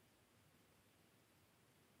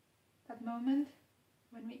 That moment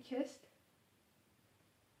when we kissed,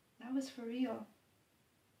 that was for real.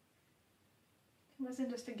 It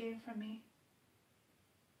wasn't just a game for me.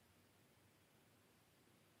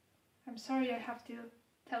 I'm sorry I have to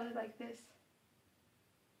tell it like this,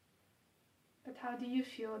 but how do you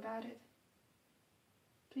feel about it?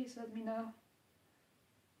 Please let me know.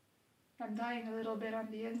 I'm dying a little bit on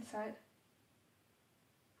the inside.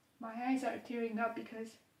 My eyes are tearing up because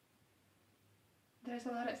there's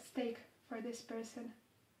a lot at stake for this person.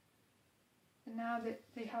 And now that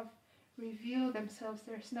they have revealed themselves,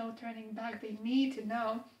 there's no turning back. They need to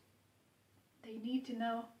know. They need to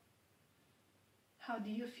know. How do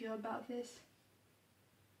you feel about this?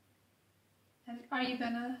 And are you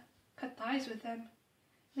gonna cut ties with them?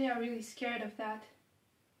 They are really scared of that.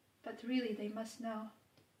 But really, they must know.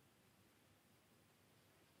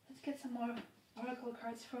 Let's get some more oracle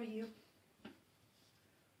cards for you.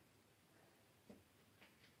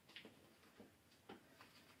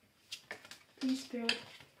 Please, Spirit.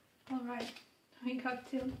 Alright, we got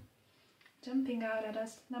two jumping out at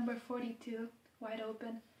us. Number 42, wide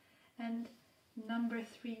open, and number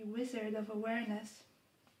 3, Wizard of Awareness.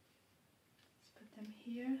 Let's put them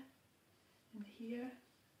here and here.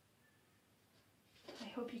 I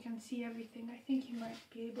hope you can see everything. I think you might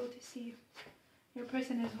be able to see. Your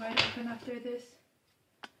person is wide open after this.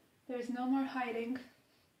 There's no more hiding.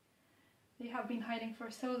 They have been hiding for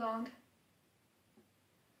so long.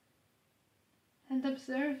 And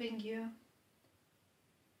observing you.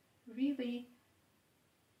 Really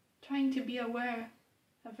trying to be aware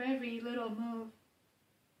of every little move,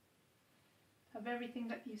 of everything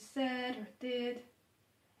that you said or did,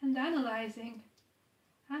 and analyzing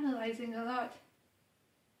a lot.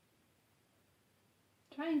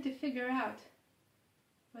 trying to figure out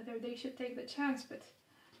whether they should take the chance, but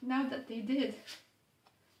now that they did,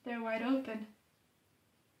 they're wide open.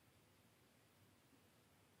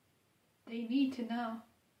 They need to know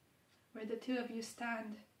where the two of you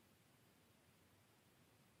stand.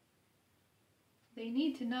 They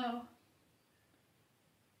need to know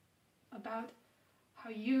about how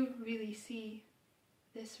you really see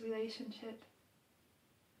this relationship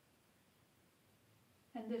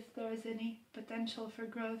and if there is any potential for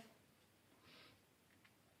growth.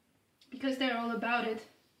 Because they're all about it.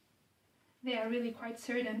 They are really quite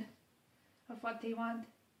certain of what they want.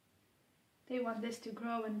 They want this to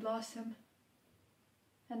grow and blossom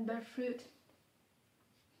and bear fruit.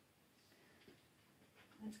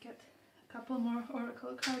 Let's get a couple more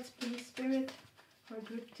oracle cards, please, Spirit, for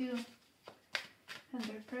group 2. And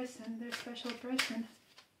their person, their special person.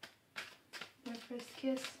 Their first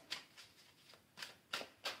kiss.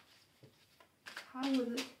 How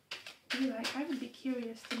will it be like? I would be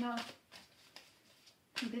curious to know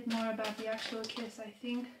a bit more about the actual kiss. I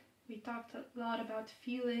think we talked a lot about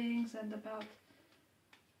feelings and about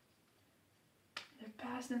their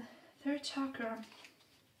past. And third chakra,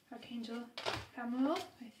 Archangel Camuel,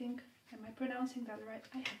 I think. Am I pronouncing that right?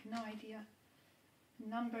 I have no idea.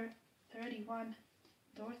 Number 31,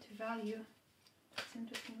 door to value. That's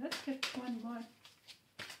interesting. Let's get one more.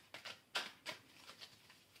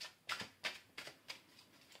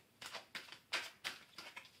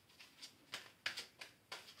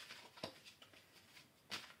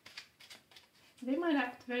 They might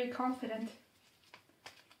act very confident.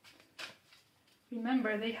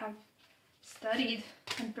 Remember, they have studied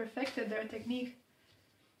and perfected their technique.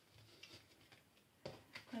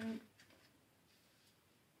 And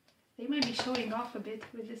they might be showing off a bit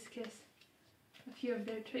with this kiss. A few of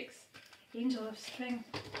their tricks. Angel of Strength.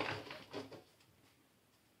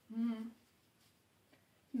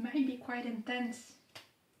 It might be quite intense.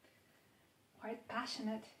 Quite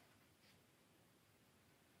passionate.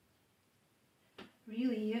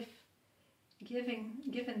 Really, if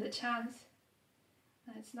given the chance,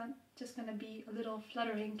 it's not just going to be a little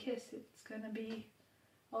fluttering kiss, it's going to be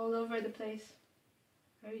all over the place,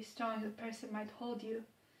 very strong. The person might hold you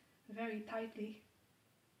very tightly.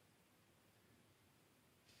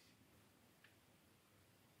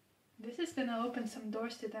 This is going to open some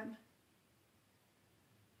doors to them.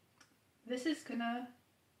 This is going to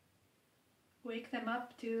wake them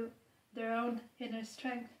up to their own inner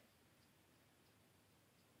strength.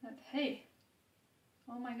 That, hey,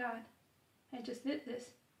 oh my God, I just did this.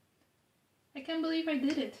 I can't believe I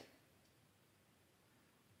did it.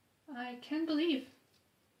 I can't believe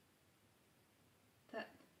that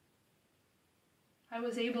I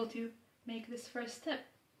was able to make this first step.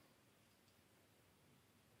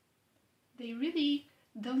 They really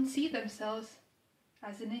don't see themselves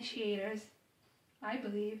as initiators, I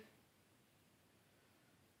believe.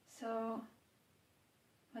 So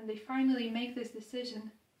when they finally make this decision,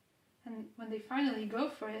 and when they finally go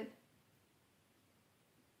for it,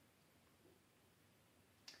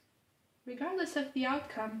 regardless of the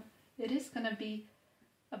outcome, it is going to be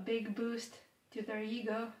a big boost to their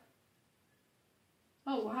ego.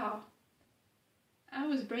 Oh wow, I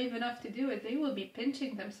was brave enough to do it. They will be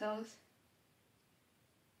pinching themselves.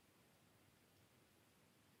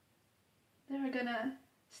 They're going to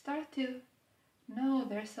start to know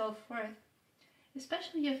their self-worth,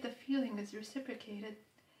 especially if the feeling is reciprocated.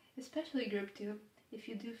 Especially group 2, if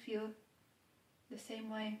you do feel the same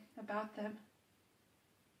way about them.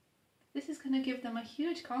 This is going to give them a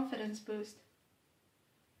huge confidence boost.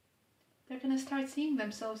 They're going to start seeing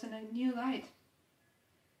themselves in a new light.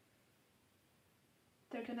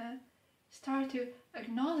 They're going to start to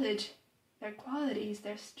acknowledge their qualities,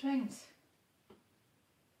 their strengths.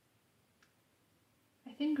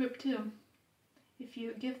 I think group 2, if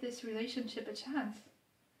you give this relationship a chance,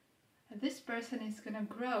 this person is going to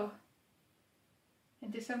grow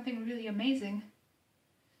into something really amazing.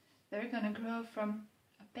 They're going to grow from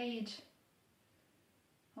a page,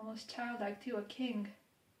 almost childlike, to a king.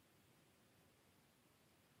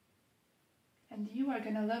 And you are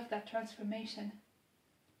going to love that transformation.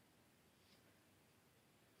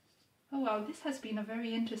 Oh wow, this has been a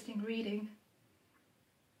very interesting reading.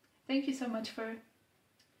 Thank you so much for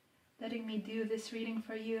letting me do this reading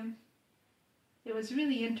for you. It was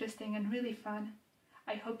really interesting and really fun.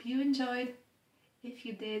 I hope you enjoyed. If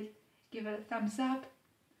you did, give it a thumbs up.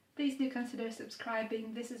 Please do consider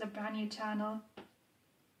subscribing. This is a brand new channel.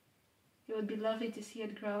 It would be lovely to see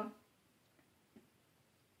it grow.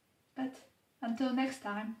 But until next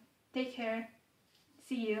time, take care.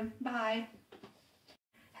 See you. Bye.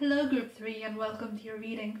 Hello group 3 and welcome to your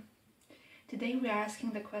reading. Today we are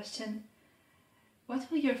asking the question,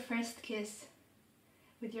 what will your first kiss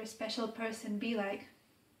with your special person be like?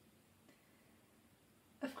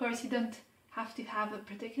 Of course, you don't have to have a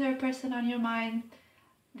particular person on your mind.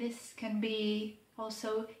 This can be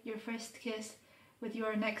also your first kiss with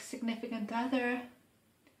your next significant other,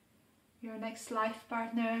 your next life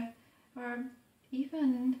partner, or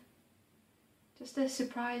even just a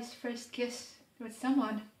surprise first kiss with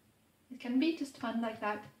someone. It can be just fun like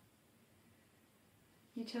that.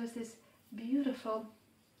 You chose this beautiful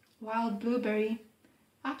wild blueberry,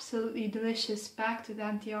 absolutely delicious, packed with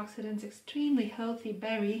antioxidants, extremely healthy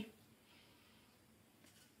berry.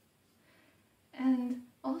 And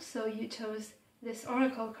also you chose this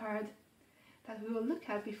oracle card that we will look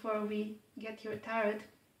at before we get your tarot,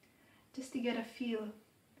 just to get a feel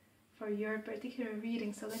for your particular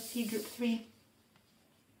reading. So let's see group 3.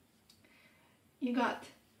 You got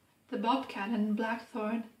the bobcat and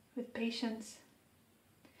blackthorn with patience.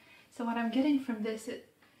 So what I'm getting from this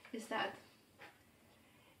is that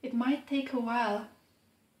it might take a while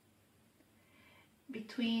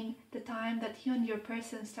between the time that you and your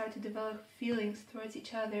person start to develop feelings towards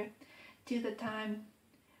each other to the time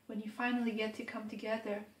when you finally get to come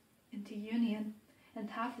together into union and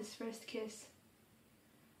have this first kiss.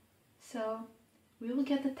 So we will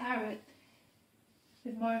get the tarot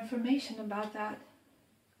with more information about that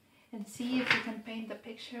and see if we can paint the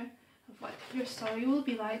picture of what your story will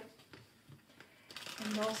be like,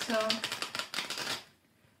 and also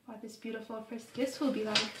what this beautiful first kiss will be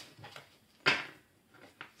like.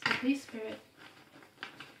 So please, Spirit,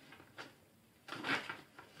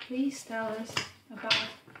 please tell us about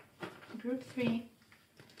group 3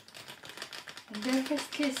 and their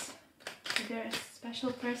first kiss with their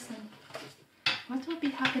special person. What will be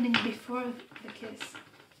happening before the kiss?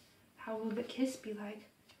 How will the kiss be like?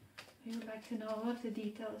 We would like to know all of the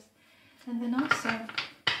details. And then also,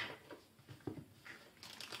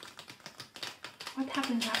 what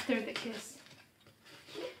happens after the kiss?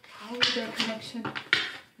 How will their connection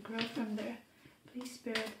grow from there? Please,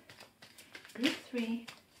 Spirit, group 3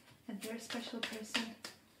 and their special person.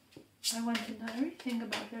 I want to know everything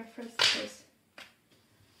about their first kiss.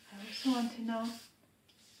 I also want to know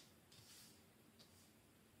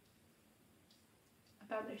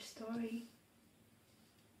about their story.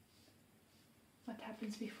 What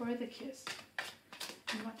happens before the kiss?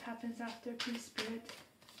 And what happens after, please, Spirit?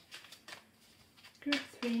 Group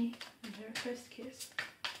 3 and their first kiss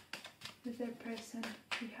with their person.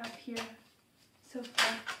 We have here so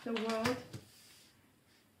far the World,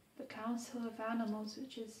 the Council of Animals,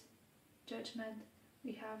 which is Judgment.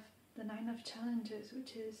 We have the 9 of Challenges,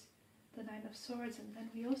 which is the 9 of Swords, and then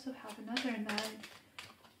we also have another 9,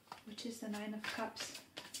 which is the 9 of Cups,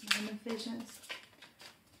 9 of Visions.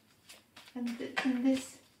 And in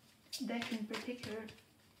this deck in particular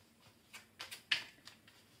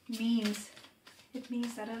means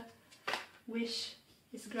that a wish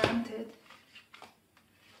is granted.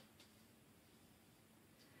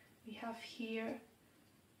 We have here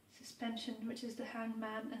Suspension, which is the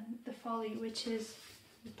Hangman, and the Folly, which is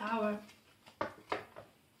the Tower.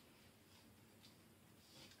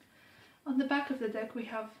 On the back of the deck we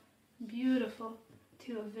have beautiful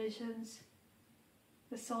 2 of Visions,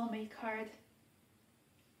 the Soulmate card.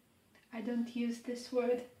 I don't use this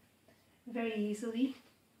word very easily.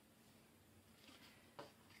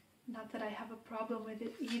 Not that I have a problem with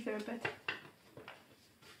it either, but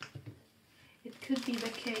it could be the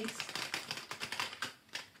case,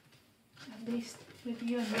 at least with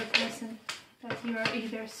you and your person, that you are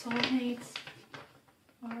either soulmates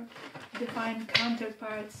or divine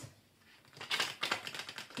counterparts,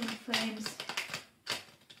 twin flames.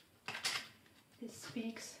 This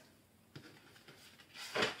speaks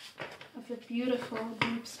of a beautiful,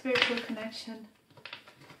 deep spiritual connection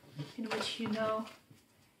in which you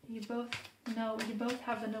both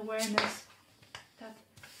have an awareness that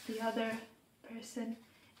the other person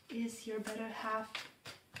is your better half.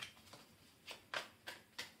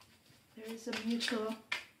 There is a mutual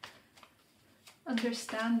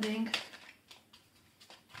understanding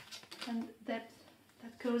and depth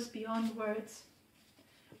that goes beyond words.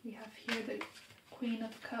 We have here the Queen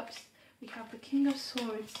of Cups. We have the King of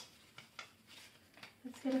Swords.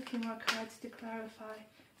 Let's get a few more cards to clarify.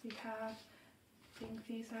 We have, I think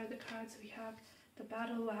these are the cards. We have the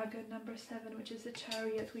Battle Wagon, number 7, which is the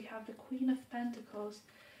Chariot. We have the Queen of Pentacles.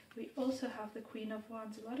 We also have the Queen of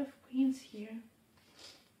Wands. A lot of queens here.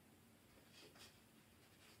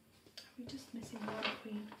 Are we just missing one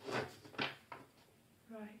queen?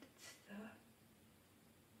 Right, it's the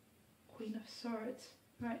Queen of Swords.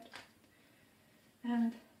 Right.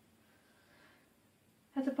 And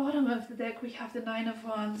At the bottom of the deck we have the Nine of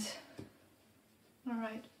Wands.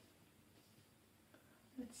 Alright.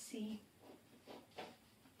 Let's see.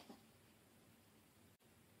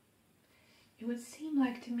 It would seem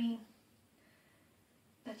like to me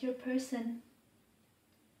that your person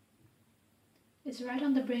is right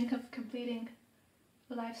on the brink of completing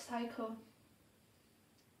a life cycle.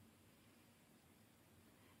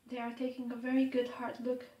 They are taking a very good hard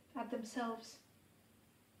look at themselves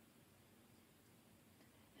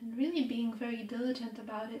and really being very diligent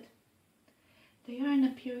about it. They are in a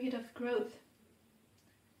period of growth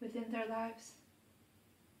within their lives.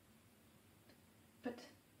 But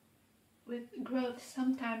with growth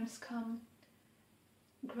sometimes come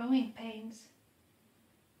growing pains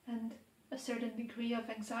and a certain degree of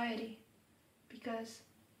anxiety, because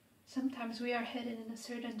sometimes we are headed in a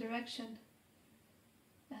certain direction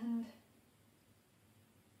and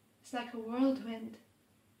it's like a whirlwind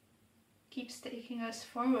keeps taking us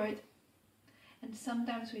forward, and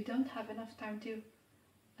sometimes we don't have enough time to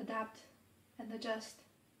adapt and adjust.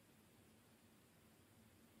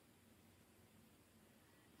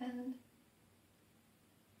 And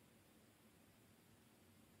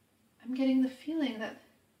I'm getting the feeling that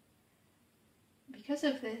because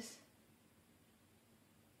of this,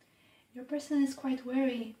 your person is quite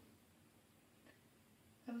wary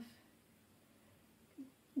of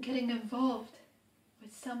getting involved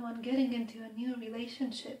with someone, getting into a new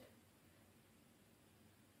relationship.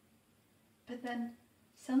 But then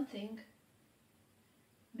something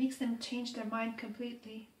makes them change their mind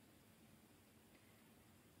completely.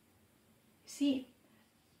 You see,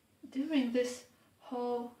 during this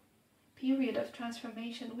whole period of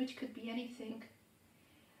transformation, which could be anything,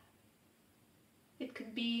 it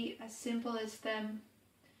could be as simple as them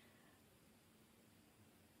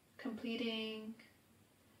completing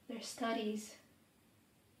their studies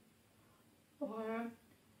or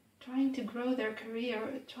trying to grow their career,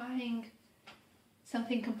 or trying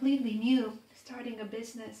something completely new, starting a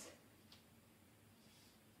business.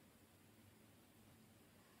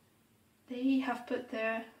 They have put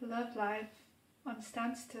their love life on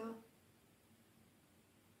standstill.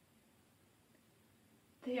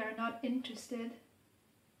 They are not interested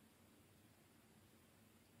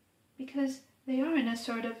because they are in a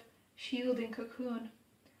sort of shielding cocoon.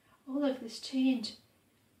 All of this change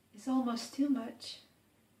is almost too much.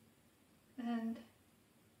 And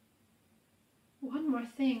one more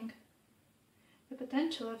thing, the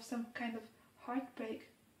potential of some kind of heartbreak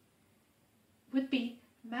would be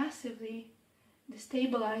massively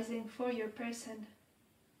destabilizing for your person.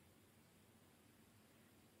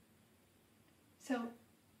 So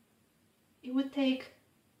it would take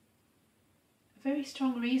a very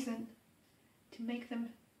strong reason to make them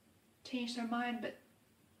change their mind, but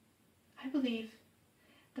I believe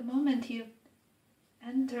the moment you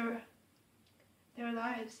enter their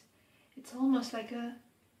lives, it's almost like a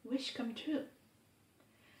wish come true.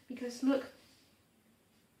 Because look,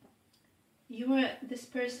 you are this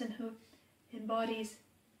person who embodies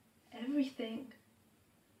everything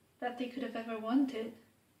that they could have ever wanted.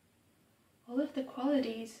 All of the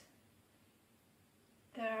qualities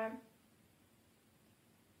that are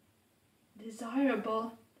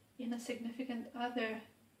desirable in a significant other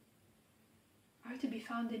are to be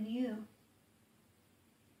found in you.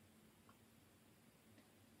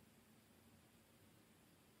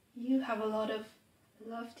 You have a lot of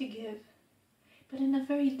love to give, but in a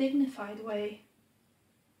very dignified way.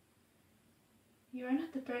 You are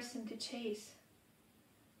not the person to chase,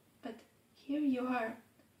 but here you are,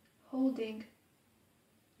 holding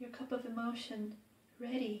your cup of emotion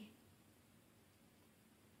ready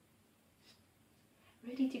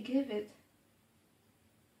to give it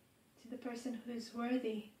to the person who is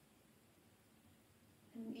worthy.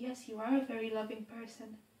 And yes, you are a very loving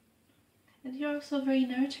person, and you're also very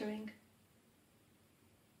nurturing.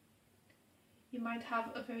 You might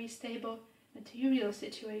have a very stable material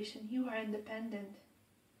situation. You are independent.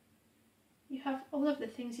 You have all of the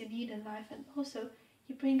things you need in life, and also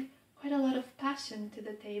you bring quite a lot of passion to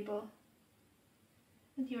the table.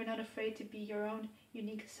 And you are not afraid to be your own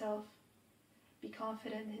unique self. Be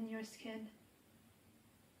confident in your skin.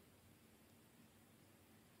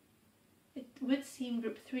 It would seem,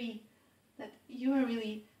 Group 3, that you are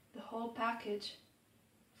really the whole package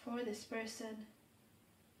for this person.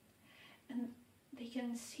 And they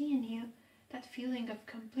can see in you that feeling of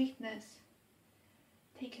completeness.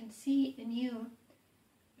 They can see in you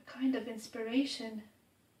a kind of inspiration.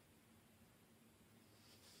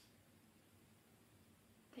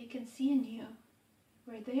 They can see in you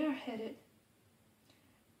where they are headed.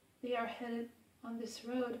 They are headed on this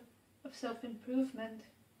road of self-improvement.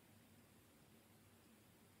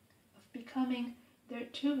 becoming their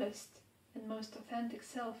truest and most authentic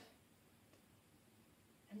self.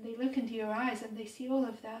 And they look into your eyes and they see all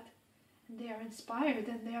of that, and they are inspired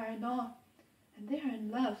and they are in awe and they are in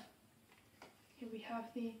love. Here we have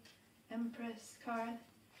the Empress card.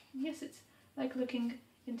 And yes, it's like looking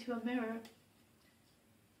into a mirror.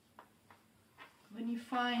 When you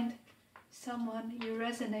find someone you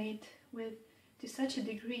resonate with to such a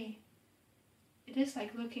degree, it is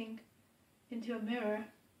like looking into a mirror,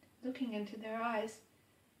 looking into their eyes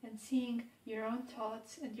and seeing your own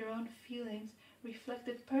thoughts and your own feelings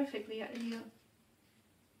reflected perfectly at you.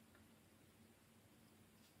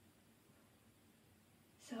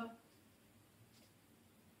 So,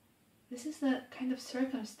 this is the kind of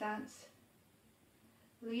circumstance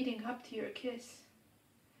leading up to your kiss,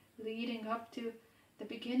 leading up to the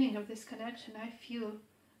beginning of this connection. I feel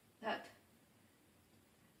that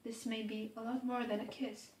this may be a lot more than a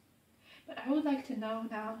kiss. But I would like to know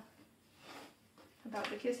now about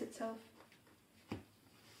the kiss itself.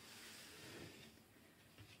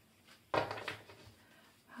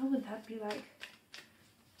 How would that be like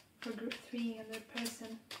for group 3 and their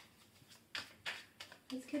person?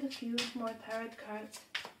 Let's get a few more tarot cards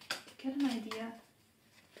to get an idea.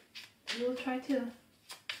 We will try to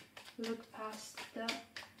look past the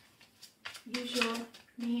usual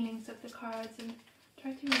meanings of the cards and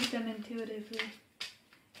try to read them intuitively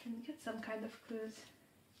and get some kind of clues.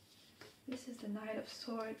 This is the Knight of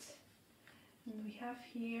Swords, and we have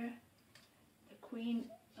here the Queen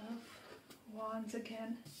of Wands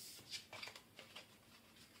again.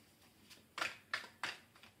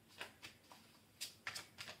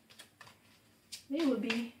 They will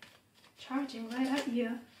be charging right at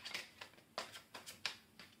you.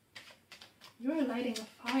 You're lighting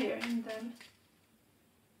a fire in them.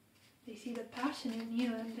 They see the passion in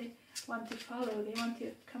you and they want to follow, they want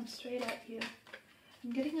to come straight at you.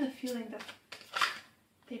 I'm getting a feeling that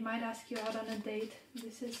they might ask you out on a date.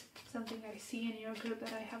 This is something I see in your group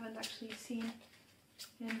that I haven't actually seen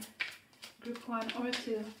in group 1 or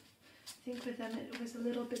 2. I think with them it was a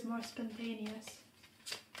little bit more spontaneous.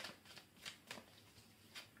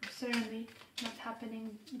 Certainly not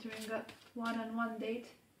happening during a one-on-one date.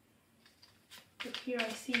 But here I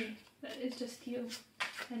see that it's just you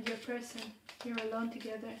and your person. You're alone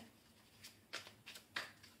together.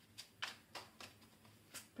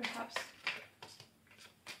 Perhaps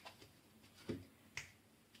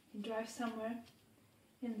you drive somewhere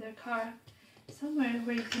in their car, somewhere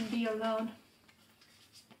where you can be alone.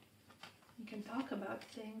 You can talk about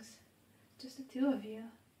things, just the two of you.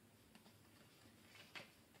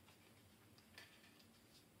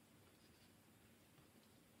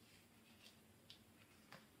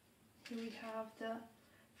 Here we have the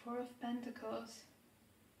Four of Pentacles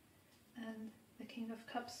and the King of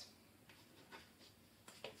Cups.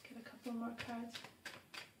 Get a couple more cards.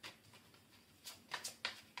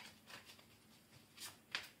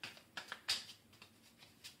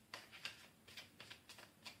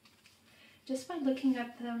 Just by looking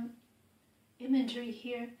at the imagery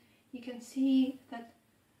here, you can see that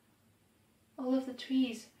all of the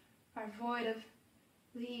trees are void of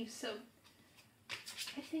leaves, so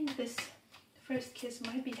I think this first kiss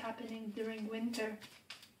might be happening during winter,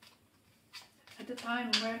 at the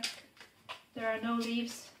time where there are no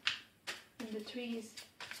leaves in the trees,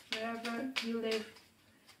 wherever you live,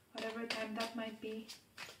 whatever time that might be.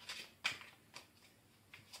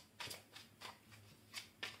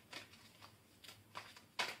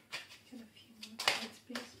 Get a few more cards,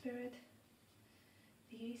 please, Spirit.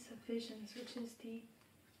 The Ace of Visions, which is the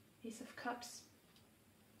Ace of Cups.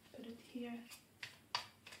 Put it here.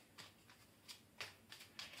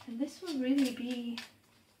 And this will really be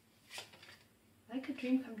like a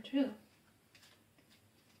dream come true.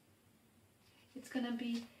 It's gonna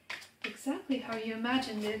be exactly how you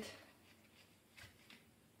imagined it.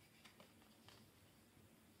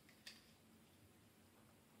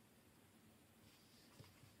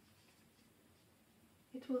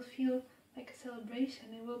 It will feel like a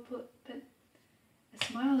celebration. It will put a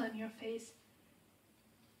smile on your face.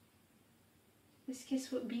 This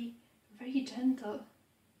kiss will be very gentle.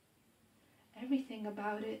 Everything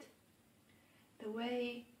about it, the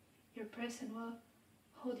way your person will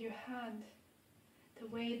hold your hand, the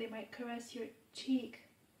way they might caress your cheek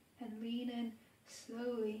and lean in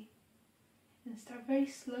slowly and start very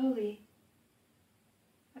slowly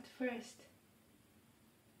at first,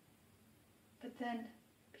 but then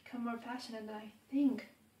become more passionate. And I think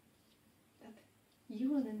that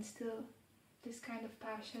you will instill this kind of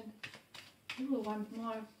passion. You will want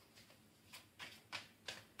more.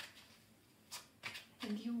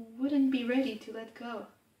 And you wouldn't be ready to let go.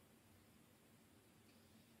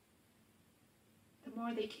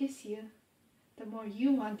 more they kiss you, the more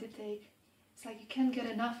you want to take. It's like you can't get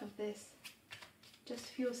enough of this. It just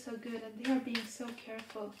feels so good, and they are being so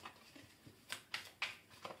careful.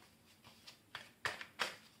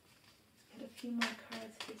 Get a few more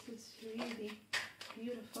cards. This is really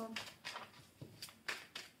beautiful.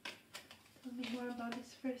 Tell me more about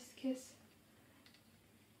this first kiss.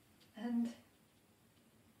 And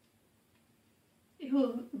it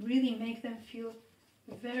will really make them feel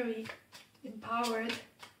very empowered.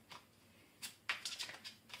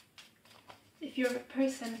 If your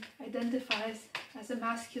person identifies as a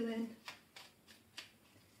masculine,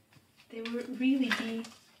 they will really be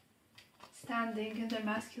standing in their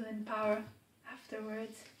masculine power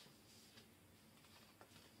afterwards.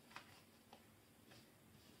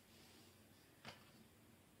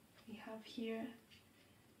 We have here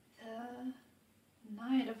the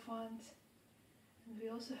Knight of Wands, and we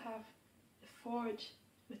also have the Forge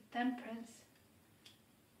with Temperance.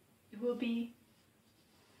 It will be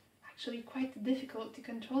actually quite difficult to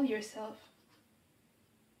control yourself.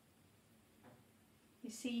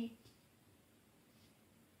 You see,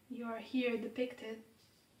 you are here depicted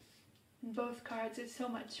in both cards with so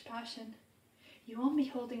much passion. You won't be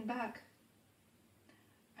holding back.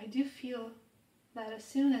 I do feel that as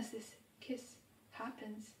soon as this kiss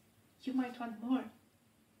happens, you might want more.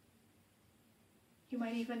 You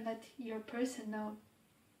might even let your person know.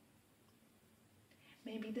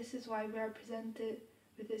 Maybe this is why we are presented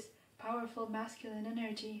with this powerful masculine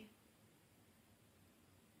energy.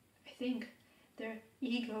 I think their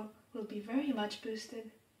ego will be very much boosted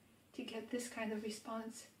to get this kind of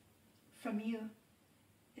response from you.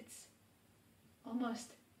 It's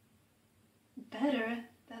almost better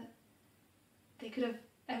than they could have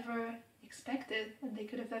ever expected and they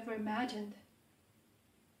could have ever imagined.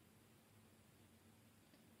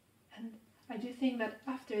 And I do think that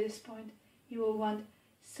after this point you will want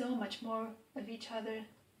so much more of each other.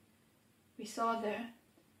 We saw there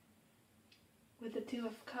with the Two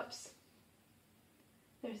of Cups,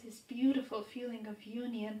 there's this beautiful feeling of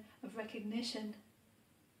union, of recognition,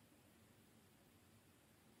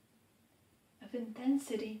 of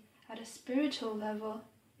intensity at a spiritual level.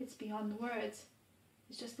 It's beyond words.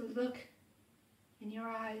 It's just a look in your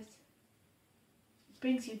eyes. It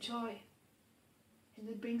brings you joy, and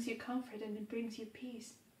it brings you comfort, and it brings you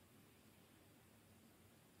peace.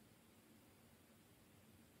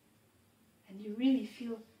 And you really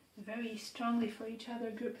feel very strongly for each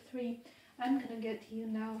other. Group 3, I'm going to get you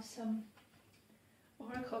now some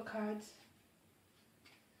oracle cards.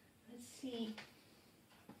 Let's see.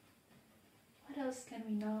 What else can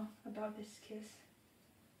we know about this kiss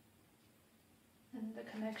and the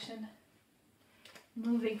connection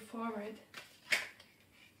moving forward?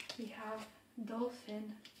 We have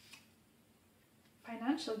Dolphin,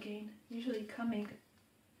 financial gain, usually coming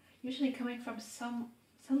from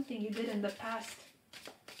something you did in the past.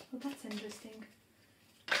 Well, that's interesting.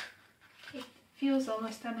 It feels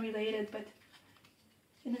almost unrelated, but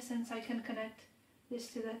in a sense I can connect this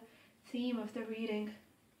to the theme of the reading.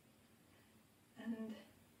 And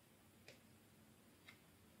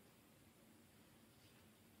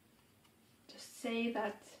just say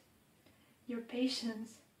that your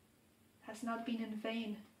patience has not been in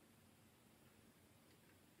vain.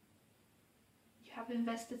 You have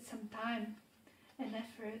invested some time and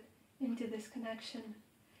effort into this connection,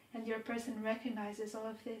 and your person recognizes all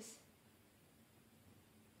of this.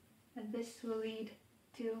 And this will lead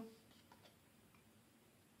to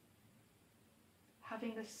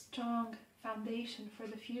having a strong foundation for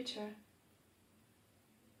the future.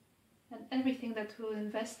 And everything that will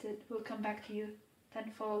invested will come back to you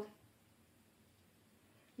tenfold.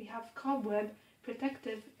 We have Cobweb,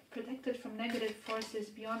 protected from negative forces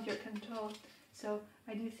beyond your control. So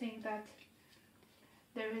I do think that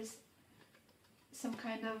there is some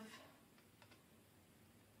kind of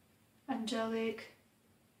angelic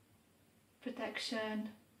protection.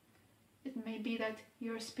 It may be that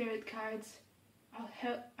your spirit guides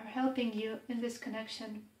are helping you in this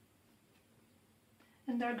connection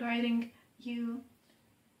and are guiding you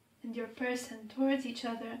and your person towards each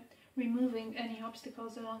other, removing any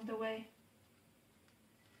obstacles along the way.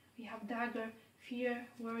 We have Dagger, fear,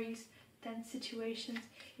 worries, tense situations.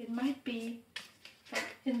 It might be that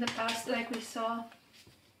in the past, like we saw,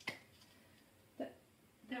 that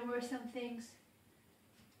there were some things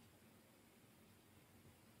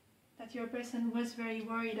that your person was very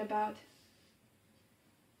worried about.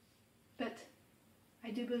 But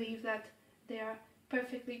I do believe that they are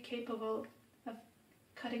perfectly capable of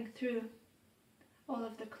cutting through all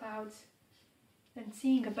of the clouds and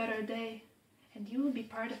seeing a better day, and you will be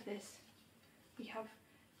part of this. We have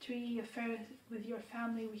tree affair with your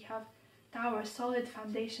family, we have tower, solid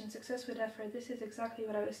foundation, success with effort. This is exactly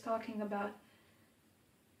what I was talking about.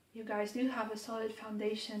 You guys do have a solid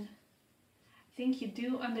foundation. I think you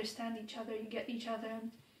do understand each other, you get each other,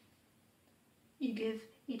 you give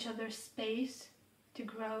each other space to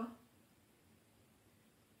grow.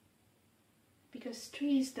 Because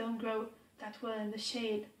trees don't grow that well in the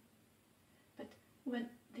shade, but when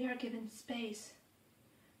they are given space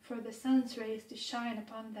for the sun's rays to shine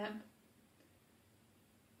upon them,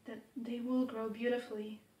 that they will grow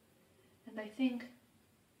beautifully. And I think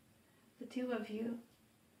the two of you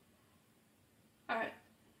are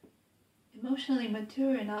emotionally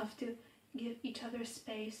mature enough to give each other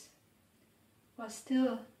space while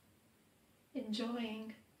still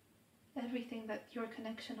enjoying everything that your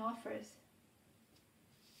connection offers.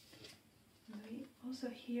 And we also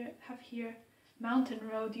have here mountain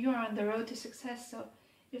road. You are on the road to success, so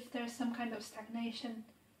if there's some kind of stagnation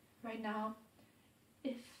right now,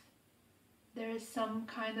 if there is some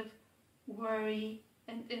kind of worry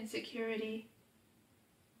and insecurity,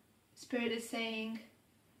 Spirit is saying,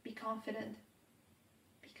 be confident,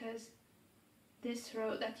 because this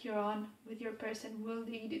road that you're on with your person will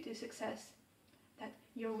lead you to success, that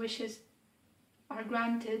your wishes are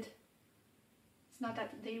granted. It's not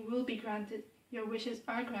that they will be granted, your wishes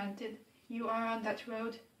are granted. You are on that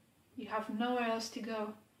road, you have nowhere else to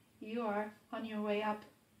go, you are on your way up,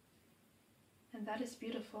 and that is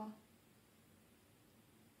beautiful.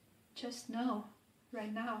 Just know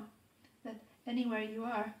right now that anywhere you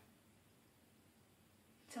are,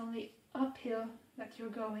 it's only uphill that you're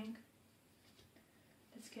going.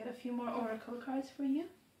 Let's get a few more oracle cards for you.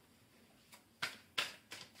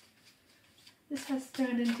 This has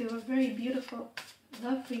turned into a very beautiful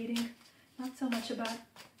love reading, not so much about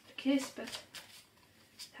a kiss, but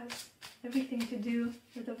it has everything to do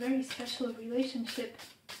with a very special relationship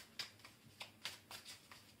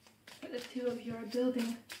that the two of you are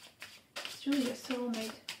building. It's really a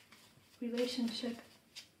soulmate relationship,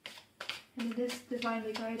 and it is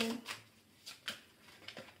divinely guided.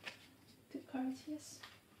 2 cards, yes.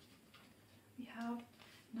 We have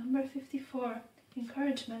number 54,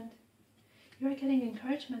 encouragement. You are getting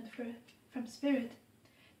encouragement from Spirit.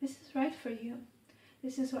 This is right for you.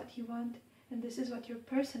 This is what you want, and this is what your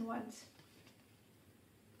person wants.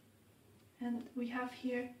 And we have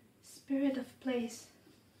here Spirit of place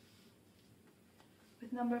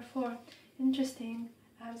with number 4. Interesting,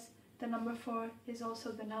 as the number 4 is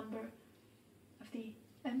also the number of the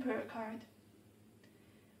Emperor card,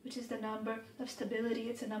 which is the number of stability.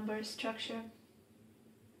 It's a number of structure.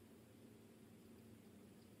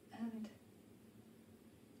 And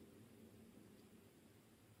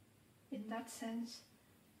in that sense,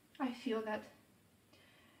 I feel that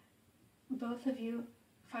both of you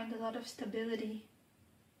find a lot of stability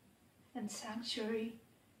and sanctuary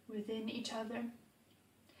within each other,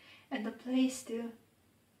 and a place to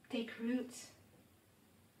take roots,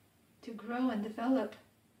 to grow and develop.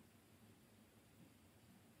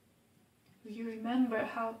 You remember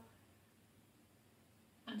how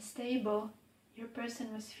unstable your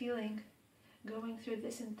person was feeling, going through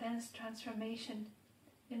this intense transformation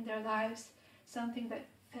in their lives, something that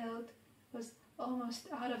felt was almost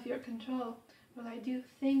out of your control. Well, I do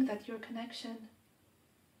think that your connection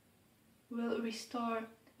will restore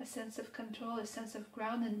a sense of control, a sense of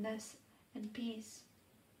groundedness and peace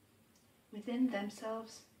within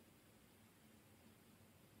themselves,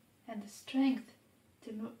 and the strength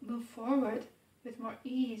to move forward with more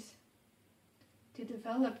ease, to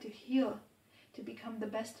develop, to heal, to become the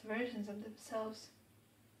best versions of themselves.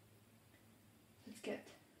 Let's get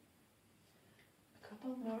a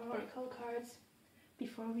couple more oracle cards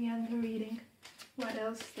before we end the reading. What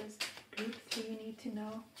else does group 3 need to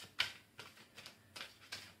know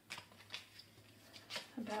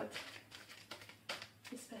about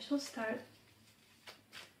the special start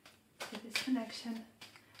to this connection,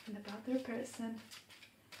 and about their person,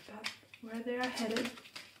 about where they are headed?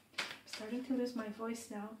 I'm starting to lose my voice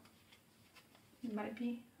now. It might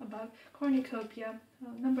be about cornucopia,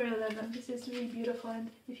 number 11. This is really beautiful,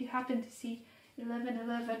 and if you happen to see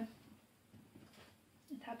 1111,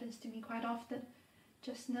 it happens to me quite often,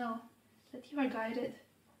 just know that you are guided,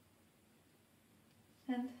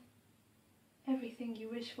 and everything you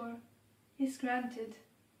wish for is granted.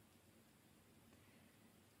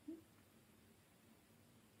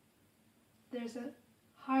 There's a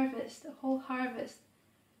harvest, a whole harvest,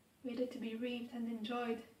 waited to be reaped and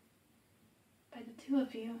enjoyed by the two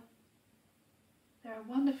of you. There are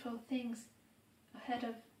wonderful things ahead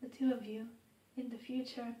of the two of you in the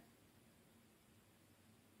future.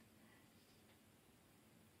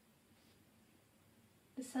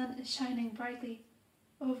 The The sun is shining brightly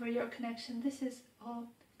over your connection. This is all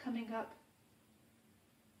coming up.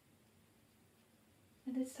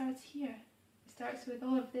 And it starts here. It starts with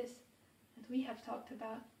all of this that we have talked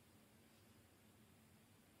about.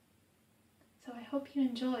 So I hope you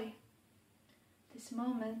enjoy this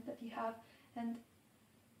moment that you have and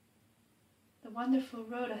the wonderful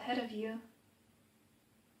road ahead of you.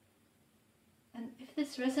 And if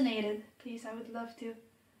this resonated, please, I would love to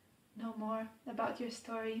know more about your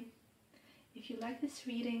story. If you like this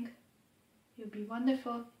reading, it would be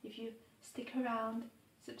wonderful if you stick around,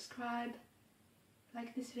 subscribe,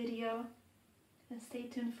 like this video, and stay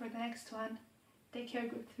tuned for the next one. Take care,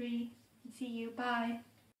 Group 3, and see you. Bye.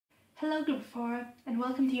 Hello, Group 4, and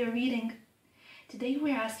welcome to your reading. Today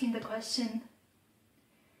we're asking the question,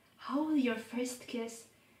 how will your first kiss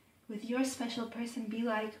with your special person be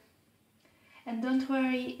like? And don't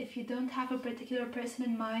worry if you don't have a particular person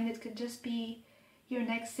in mind. It could just be your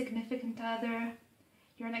next significant other,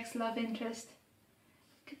 your next love interest.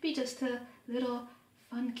 It could be just a little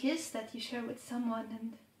fun kiss that you share with someone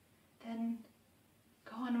and then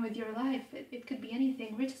go on with your life. It could be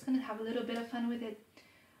anything. We're just going to have a little bit of fun with it.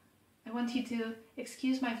 I want you to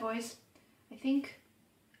excuse my voice. I think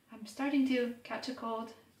I'm starting to catch a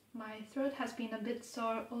cold. My throat has been a bit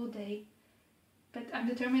sore all day, but I'm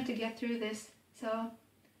determined to get through this, so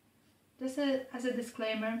just as a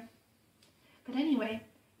disclaimer. But anyway,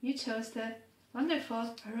 you chose the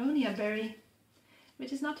wonderful aronia berry,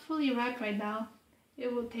 which is not fully ripe right now.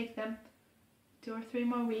 It will take them 2 or 3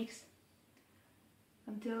 more weeks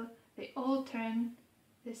until they all turn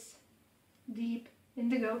this deep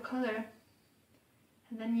indigo color,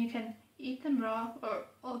 and then you can eat them raw, or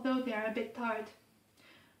although they are a bit tart,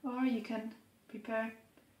 or you can prepare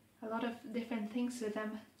a lot of different things with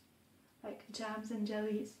them, like jams and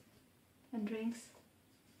jellies and drinks.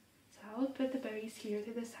 So I will put the berries here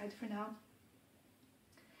to the side for now.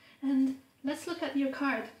 And let's look at your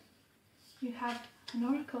card. You have an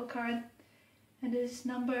oracle card, and it is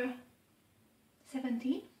number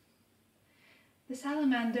 17. The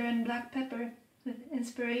salamander and black pepper with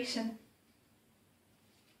inspiration.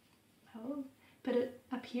 I will put it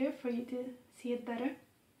up here for you to see it better.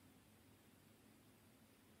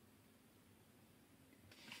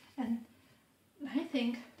 And I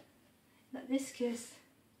think that this kiss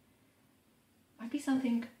might be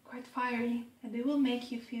something quite fiery, and it will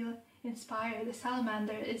make you feel inspired. The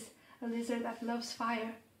salamander is a lizard that loves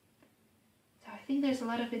fire. So I think there's a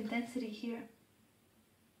lot of intensity here.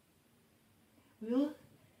 We'll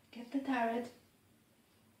get the tarot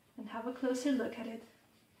and have a closer look at it,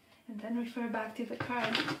 and then refer back to the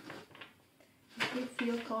card if you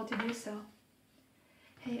feel called to do so.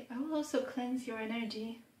 Hey, I will also cleanse your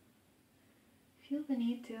energy. Feel the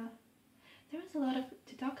need to. There was a lot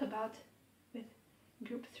to talk about with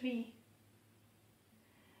Group 3,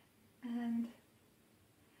 and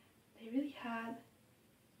they really had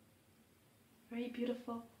very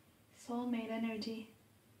beautiful soulmate energy.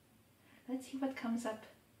 Let's see what comes up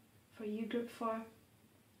for you, Group 4.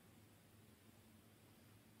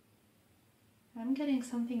 I'm getting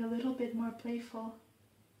something a little bit more playful.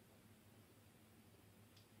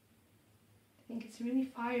 I think it's really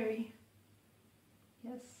fiery.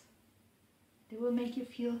 Yes, it will make you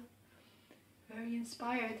feel very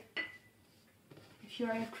inspired if you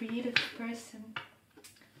are a creative person.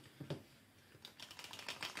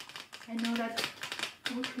 I know that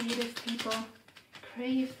all creative people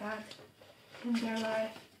crave that in their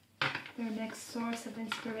life, their next source of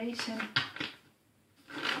inspiration.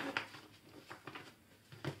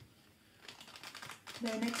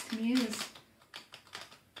 Their next muse.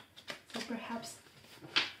 So perhaps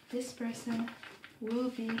this person will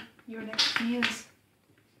be your next muse.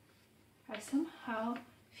 I somehow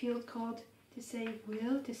feel called to say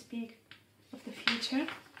will, to speak of the future.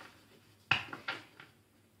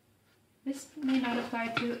 This may not apply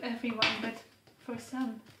to everyone, but for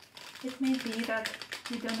some, it may be that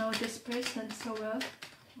you don't know this person so well,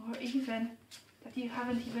 or even that you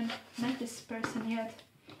haven't even met this person yet.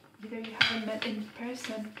 Either you haven't met in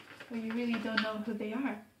person, or you really don't know who they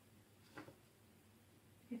are.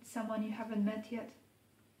 It's someone you haven't met yet,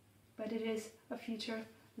 but it is a future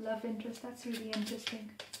love interest. That's really interesting.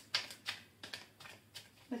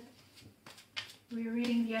 But we're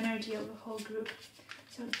reading the energy of the whole group,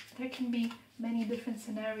 so there can be many different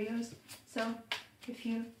scenarios. So if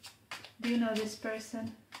you do know this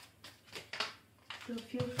person, so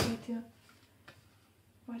feel free to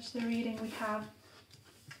watch the reading. We have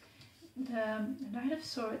the Knight of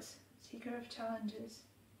Swords, Seeker of Challenges.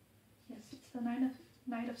 Yes, it's the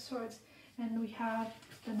Knight of Swords. And we have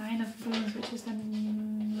the 9 of Brooms, which is the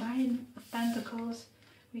 9 of Pentacles,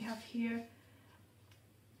 We have here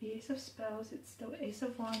the Ace of Spells, it's the Ace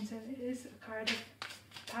of Wands, and it is a card of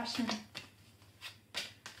passion,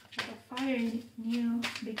 like a fiery new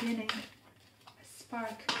beginning, a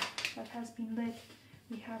spark that has been lit.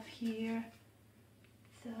 We have here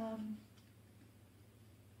the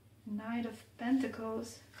Knight of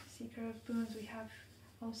Pentacles, Seeker of Boons. We have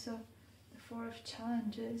also the Four of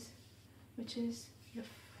Challenges, which is the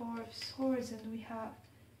Four of Swords, and we have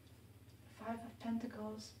the Five of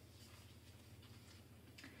Pentacles.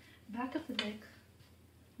 Back of the deck,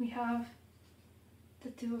 we have the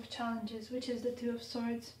Two of Challenges, which is the Two of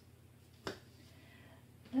Swords.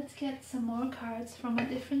 Let's get some more cards from a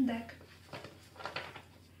different deck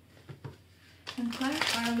and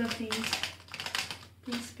clarify all of these.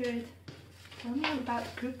 Please, Spirit, tell me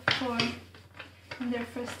about group 4 and their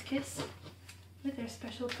first kiss with their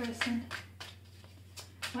special person.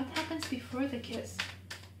 What happens before the kiss?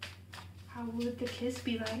 How would the kiss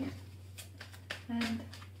be like? And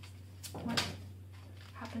what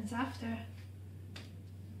happens after?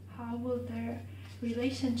 How will their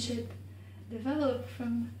relationship develop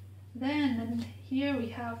from then? And here we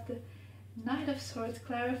have the Knight of Swords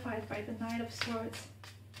clarified by the Knight of Swords.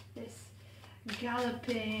 This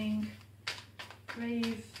galloping,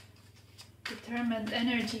 brave, determined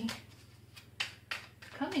energy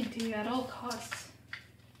coming to you at all costs.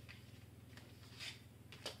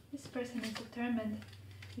 This person is determined.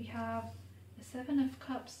 We have the Seven of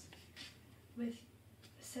Cups with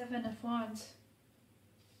the Seven of Wands.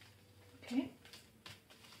 Okay.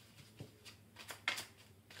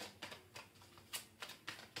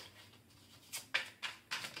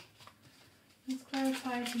 Let's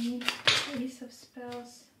clarify the Ace of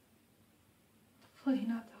Spells. Hopefully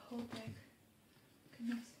not the whole deck.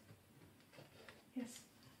 Goodness. Yes,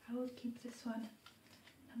 I will keep this one.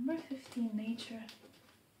 Number 15, Nature.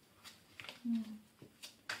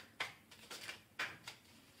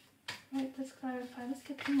 Right, let's clarify. Let's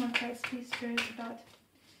get 2 more cards, please, Spirit, about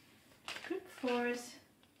Group 4's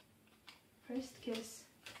first kiss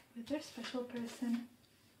with their special person.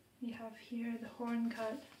 We have here the Horn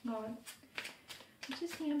God, which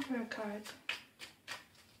is the Emperor card.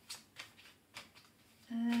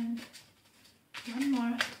 And one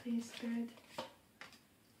more, please, Spirit.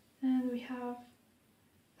 And we have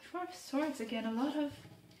the Four of Swords again, a lot of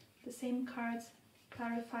the same cards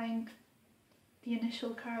clarifying the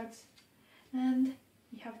initial cards. And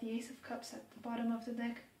we have the Ace of Cups at the bottom of the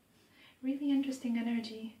deck. Really interesting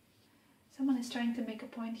energy. Someone is trying to make a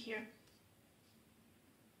point here.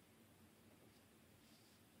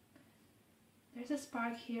 There's a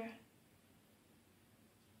spark here.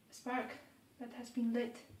 A spark that has been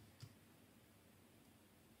lit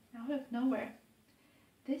out of nowhere.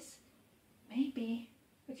 This may be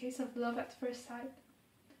a case of love at first sight,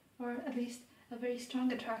 or at least a very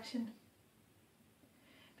strong attraction.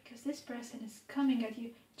 Because this person is coming at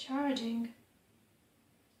you, charging.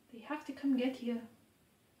 They have to come get you.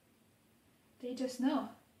 They just know.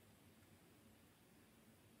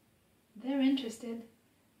 They're interested.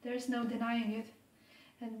 There's no denying it.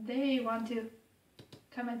 And they want to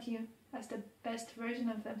come at you as the best version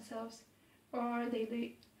of themselves. Or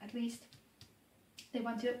at least they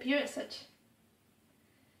want to appear as such.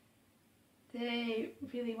 They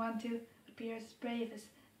really want to appear as brave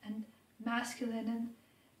and masculine, and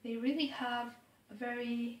they really have a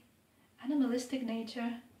very animalistic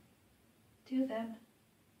nature to them.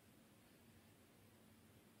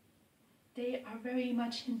 They are very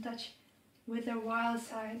much in touch with their wild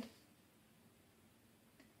side.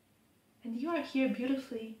 And you are here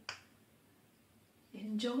beautifully,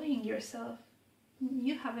 enjoying yourself.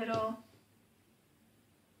 You have it all.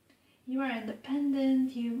 You are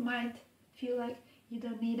independent. You might feel like you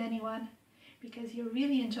don't need anyone because you're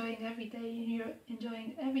really enjoying every day and you're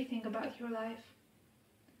enjoying everything about your life.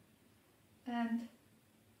 And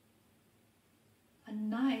a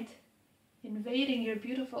knight invading your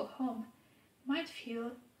beautiful home might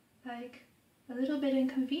feel like a little bit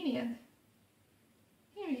inconvenient.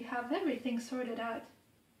 Here you have everything sorted out.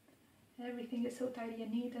 Everything is so tidy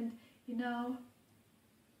and neat, and you know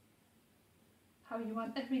how you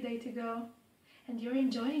want every day to go, and you're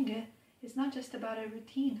enjoying it. It's not just about a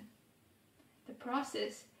routine. The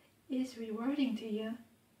process is rewarding to you.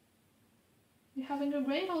 You're having a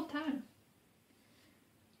great old time.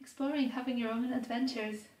 Exploring, having your own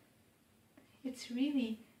adventures. It's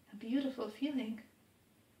really a beautiful feeling.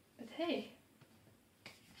 But hey,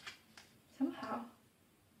 somehow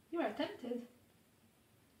you are tempted.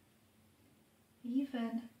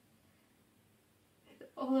 Even with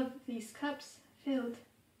all of these cups filled,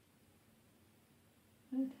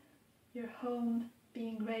 with your home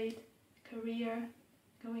being great, career,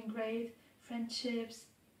 going great, friendships,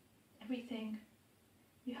 everything.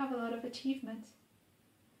 You have a lot of achievements.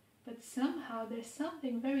 But somehow there's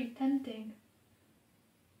something very tempting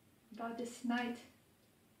about this night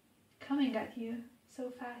coming at you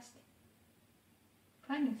so fast.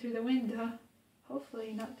 Climbing through the window,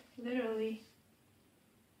 hopefully not literally,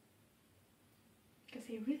 because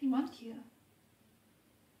they really want you.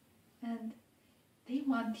 And they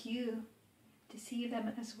want you to see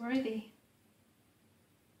them as worthy.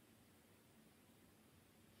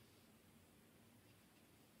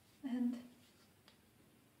 And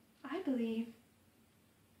I believe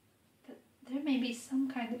that there may be some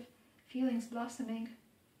kind of feelings blossoming.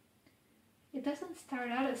 It doesn't start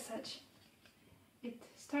out as such. It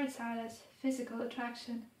starts out as physical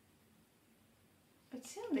attraction. But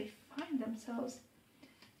soon they find themselves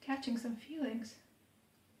catching some feelings.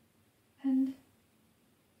 And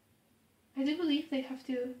I do believe they have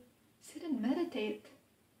to sit and meditate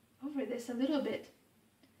over this a little bit,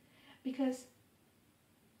 because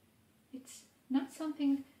it's not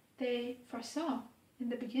something they foresaw in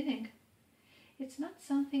the beginning. It's not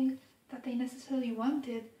something that they necessarily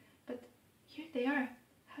wanted, but here they are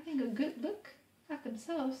having a good look at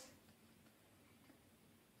themselves.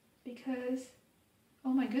 Because,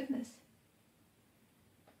 oh my goodness,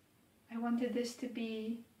 I wanted this to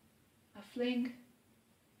be a fling,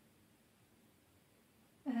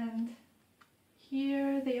 and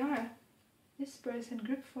here they are. This person,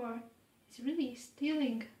 group 4, is really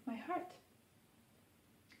stealing my heart.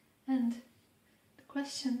 And the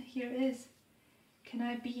question here is, can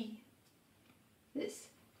I be this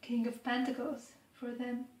King of Pentacles for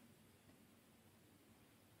them?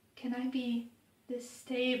 Can I be this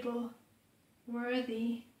stable,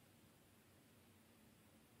 worthy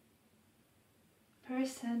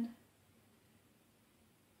person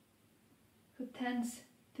who tends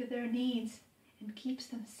to their needs and keeps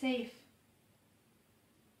them safe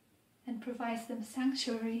and provides them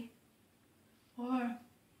sanctuary? Or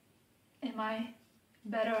am I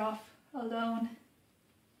better off alone?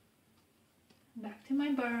 Back to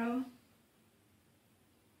my burrow.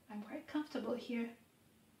 I'm quite comfortable here.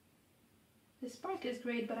 This spark is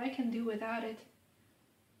great, but I can do without it.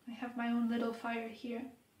 I have my own little fire here.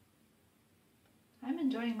 I'm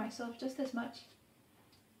enjoying myself just as much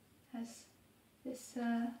as this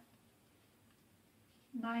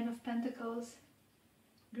 9 of Pentacles,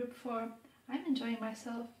 group 4. I'm enjoying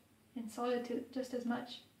myself in solitude just as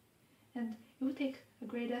much. And it would take a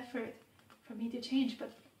great effort for me to change,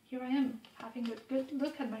 but here I am having a good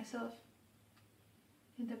look at myself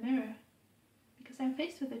in the mirror, because I'm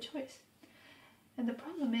faced with a choice. And the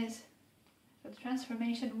problem is that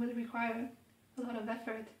transformation will require a lot of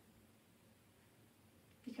effort,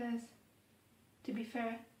 because, to be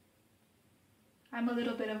fair, I'm a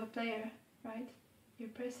little bit of a player, right? Your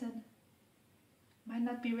person might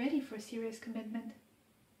not be ready for serious commitment.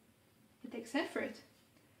 It takes effort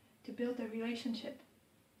to build a relationship.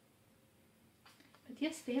 But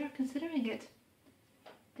yes, they are considering it.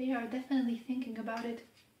 They are definitely thinking about it,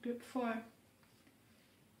 group 4.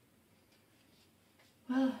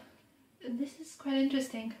 Well, this is quite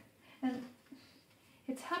interesting, and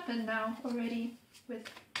it's happened now already with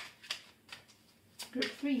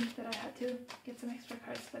group 3 that I had to get some extra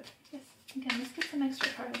cards. But yes, again, let's get some extra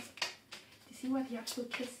cards to see what the actual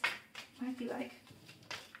kiss might be like,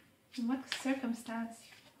 in what circumstance.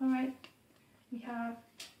 Alright, we have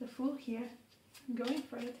the Fool here, going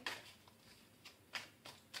for it.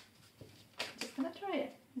 I'm just gonna try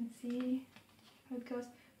it and see how it goes.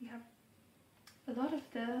 We have a lot of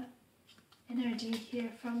the energy here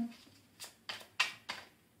from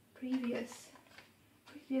previous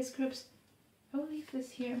groups. I will leave this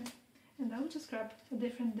here, and I will just grab a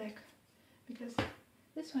different deck, because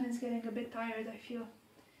this one is getting a bit tired, I feel,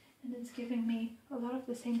 and it's giving me a lot of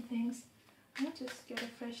the same things. I'll just get a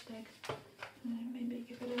fresh deck and maybe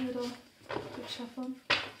give it a little quick shuffle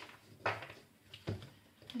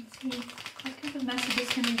and see what kind of messages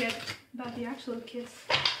can we get about the actual kiss.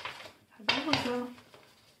 How that will go.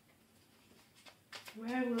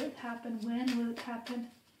 Where will it happen? When will it happen?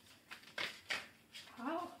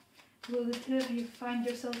 How will the two of you find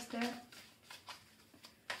yourselves there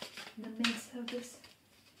in the midst of this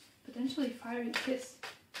potentially fiery kiss?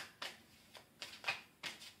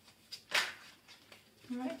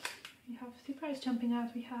 Alright, we have 2 cards jumping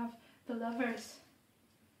out. We have the Lovers,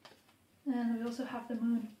 and we also have the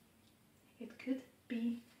Moon. It could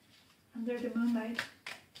be under the moonlight.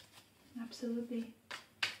 Absolutely.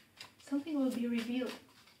 Something will be revealed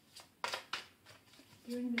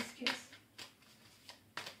during this kiss.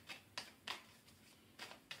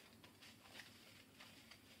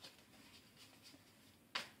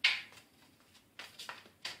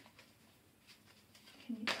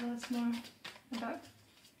 tell us more about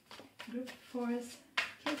Group 4's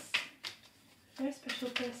kiss. Very special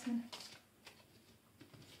person.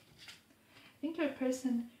 I think your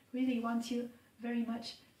person really wants you very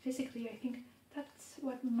much physically. I think that's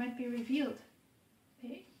what might be revealed.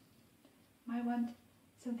 They might want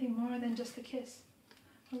something more than just a kiss.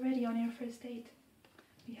 Already on your first date,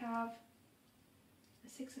 we have the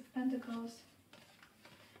Six of Pentacles.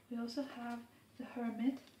 We also have the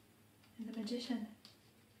Hermit and the Magician.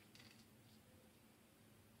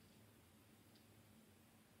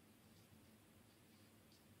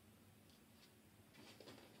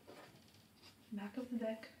 Back of the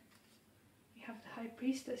deck, we have the High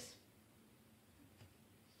Priestess.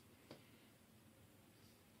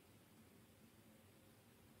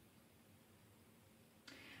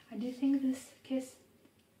 I do think this kiss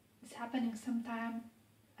is happening sometime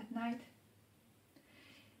at night.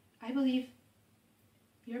 I believe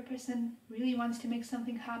your person really wants to make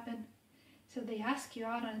something happen, so they ask you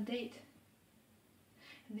out on a date.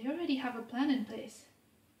 And they already have a plan in place.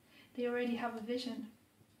 They already have a vision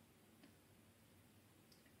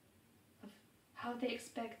of how they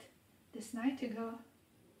expect this night to go.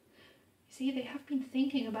 You see, they have been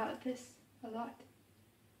thinking about this a lot.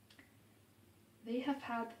 They have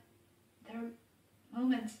had their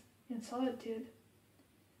moments in solitude,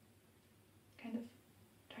 kind of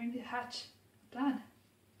trying to hatch a plan.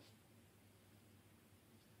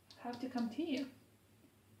 How to come to you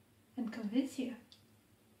and convince you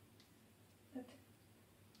that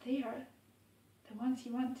they are the ones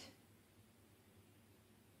you want.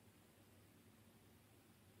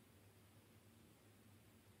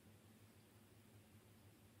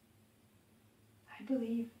 I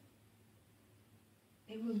believe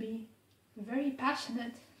they will be very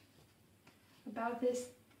passionate about this.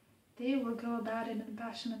 They will go about it in a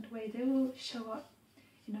passionate way. They will show up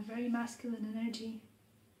in a very masculine energy.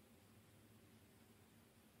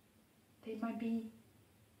 They might be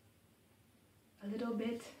a little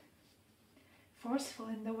bit forceful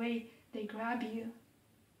in the way they grab you.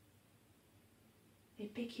 They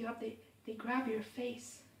pick you up, they grab your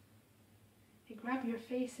face. They grab your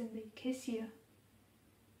face and they kiss you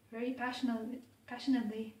very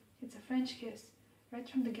passionately. It's a French kiss, right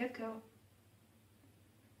from the get-go.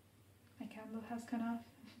 My candle has gone off.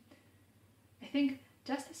 I think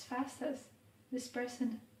just as fast as this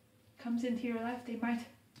person comes into your life, they might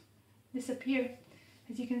disappear.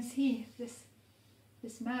 As you can see, this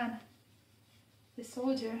man, this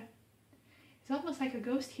soldier, is almost like a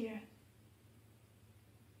ghost here.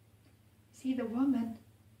 See, the woman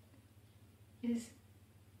is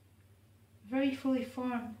very fully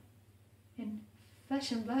formed in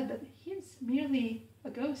flesh and blood, but he is merely a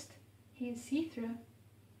ghost. He is see-through.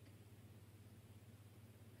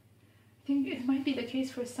 I think it might be the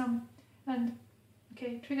case for some, and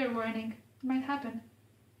okay, trigger warning, it might happen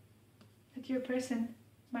that your person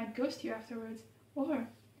might ghost you afterwards, or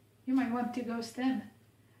you might want to ghost them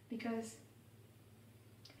because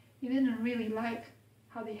you didn't really like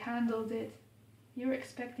how they handled it. You were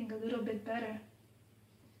expecting a little bit better.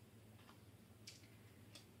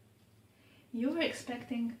 You were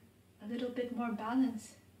expecting a little bit more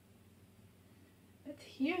balance. But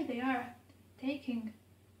here they are, taking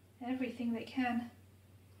everything they can.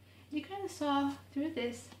 You kind of saw through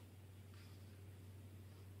this,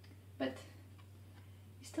 but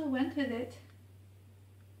you still went with it.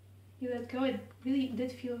 You let go. It really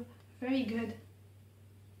did feel very good.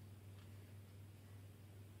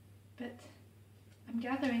 But I'm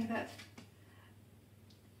gathering that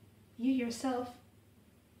you yourself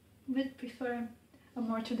would prefer a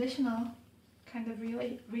more traditional kind of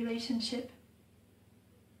relationship,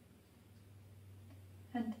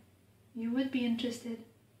 and you would be interested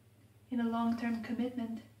in a long-term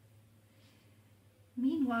commitment.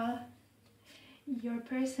 Meanwhile, your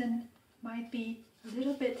person might be a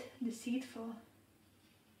little bit deceitful,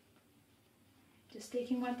 just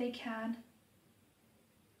taking what they can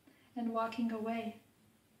and walking away.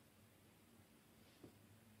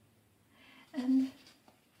 And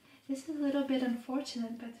this is a little bit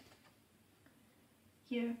unfortunate, but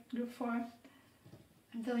here, Group 4,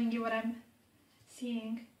 I'm telling you what I'm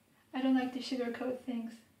seeing. I don't like to sugarcoat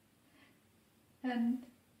things. And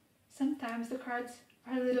sometimes the cards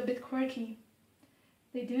are a little bit quirky.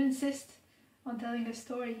 They do insist on telling a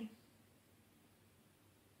story.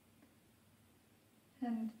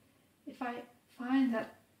 And if I find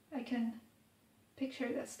that I can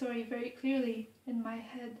picture that story very clearly in my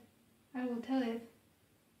head, I will tell it.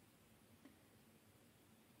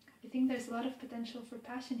 I think there's a lot of potential for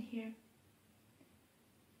passion here.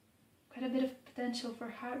 Quite a bit of potential for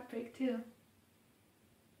heartbreak too.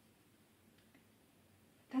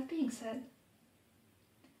 That being said,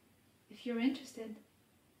 if you're interested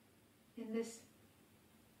in this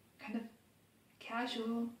kind of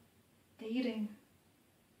casual dating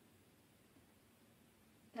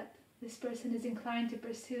that this person is inclined to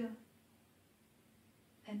pursue,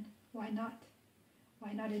 then why not?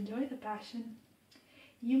 Why not enjoy the passion?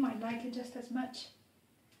 You might like it just as much.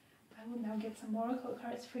 I will now get some oracle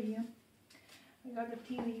cards for you. I got the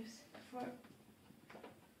tea leaves for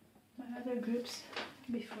my other groups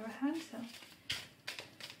beforehand, so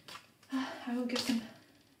I will get some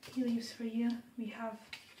tea leaves for you. We have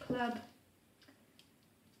club.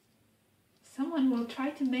 Someone will try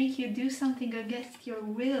to make you do something against your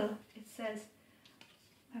will, it says.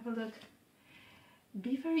 Have a look.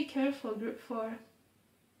 Be very careful, group 4.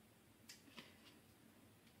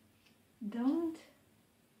 Don't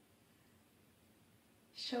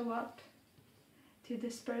show up to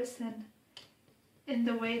this person in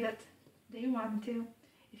the way that they want to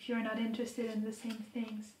if you're not interested in the same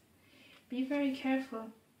things. Be very careful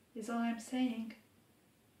is all I'm saying.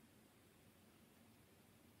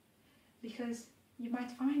 Because you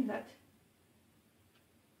might find that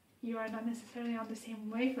you are not necessarily on the same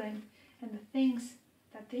wavelength, and the things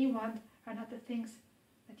that they want are not the things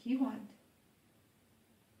that you want.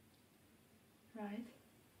 Right?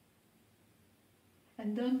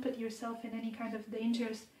 And don't put yourself in any kind of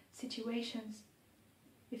dangerous situations.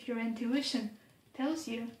 If your intuition tells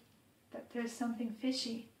you that there's something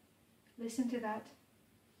fishy, listen to that.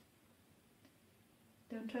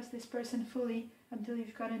 Don't trust this person fully until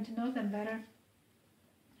you've gotten to know them better.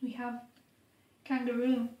 We have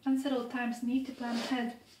kangaroo. Unsettled times need to plan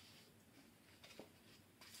ahead.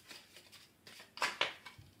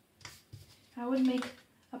 I would make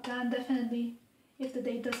a plan definitely if the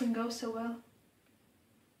date doesn't go so well.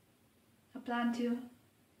 A plan to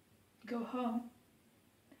go home,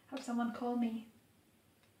 have someone call me,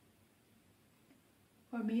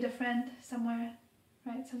 or meet a friend somewhere,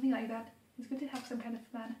 right? Something like that. It's good to have some kind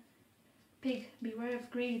of plan. Pig, beware of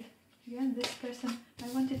greed. Again, this person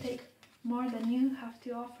might want to take more than you have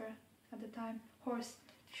to offer at the time. Horse,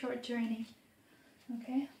 short journey.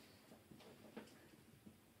 Okay?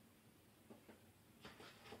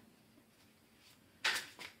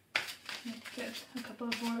 Let's get a couple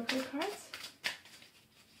of oracle cards.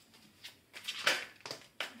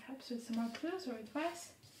 Perhaps with some more clues or advice.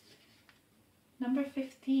 Number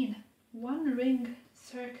 15, One Ring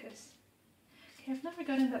Circus. Okay, I've never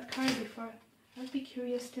gotten that card before. I'd be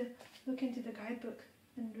curious to look into the guidebook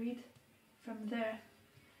and read from there.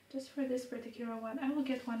 Just for this particular one, I will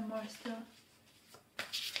get one more still.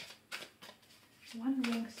 One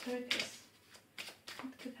Ring Circus.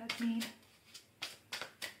 What could that mean?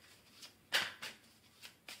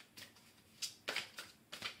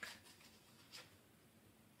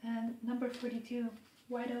 And number 42,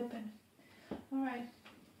 Wide Open. Alright,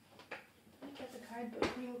 let me get the guidebook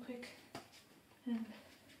real quick and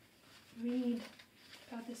read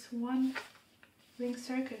about this One Ring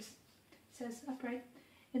Circus. It says, upright,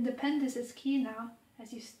 independence is key now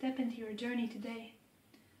as you step into your journey today.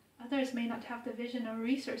 Others may not have the vision or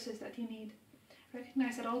resources that you need.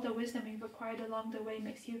 Recognize that all the wisdom you've acquired along the way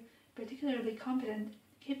makes you particularly competent,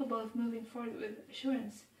 capable of moving forward with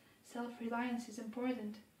assurance. Self-reliance is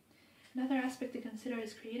important. Another aspect to consider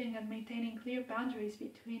is creating and maintaining clear boundaries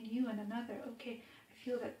between you and another. Okay, I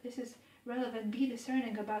feel that this is relevant. Be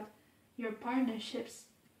discerning about your partnerships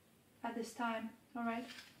at this time, alright?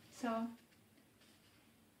 So,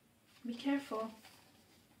 be careful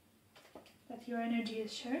that your energy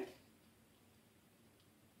is shared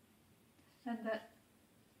and that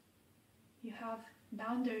you have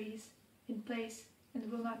boundaries in place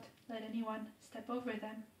and will not let anyone step over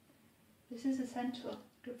them. This is essential.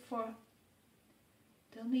 Group 4.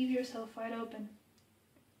 Don't leave yourself wide open.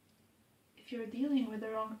 If you're dealing with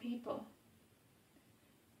the wrong people,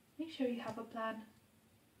 make sure you have a plan.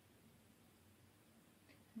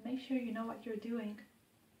 And make sure you know what you're doing.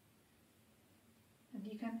 And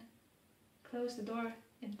you can close the door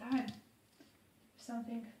in time. If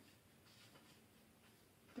something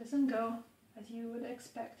doesn't go as you would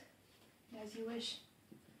expect, as you wish,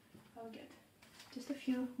 I'll get just a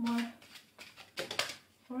few more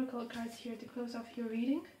oracle cards here to close off your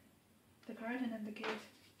reading. The garden and the gate.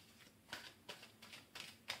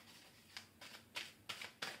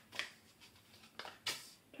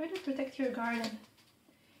 Try to protect your garden.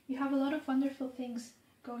 You have a lot of wonderful things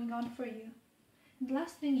going on for you. And the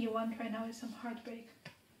last thing you want right now is some heartbreak.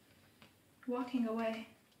 Walking away.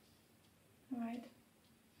 Alright?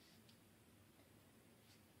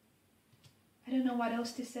 I don't know what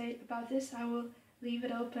else to say about this. I will leave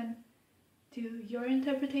it open to your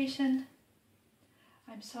interpretation.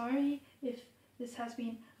 I'm sorry if this has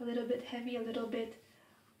been a little bit heavy, a little bit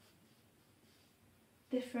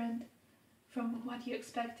different from what you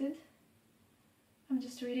expected. I'm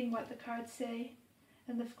just reading what the cards say,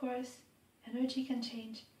 and of course, energy can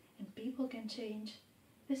change and people can change.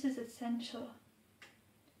 This is essential.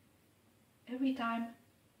 Every time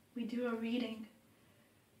we do a reading,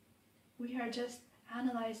 we are just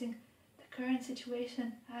analyzing the current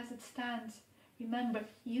situation as it stands. Remember,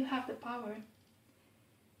 you have the power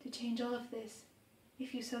to change all of this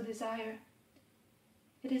if you so desire.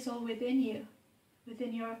 It is all within you,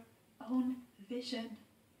 within your own vision.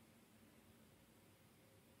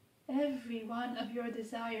 Every one of your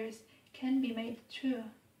desires can be made true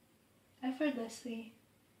effortlessly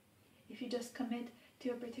if you just commit to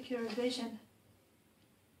a particular vision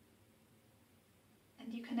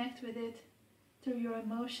and you connect with it through your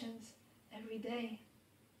emotions every day.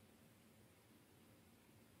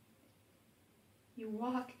 You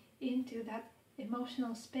walk into that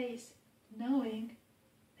emotional space knowing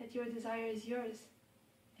that your desire is yours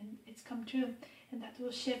and it's come true, and that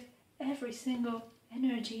will shift every single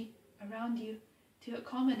energy around you to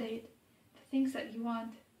accommodate the things that you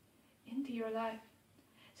want into your life.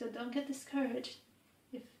 So don't get discouraged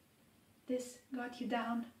if this got you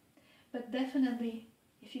down, but definitely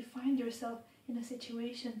if you find yourself in a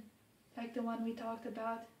situation like the one we talked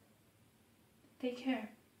about, take care.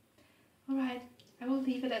 Alright, I will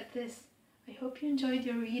leave it at this. I hope you enjoyed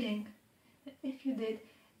your reading. If you did,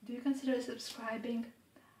 do consider subscribing.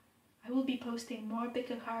 I will be posting more pick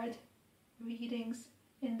a card readings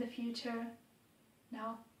in the future.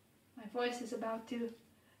 Now, my voice is about to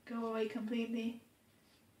go away completely.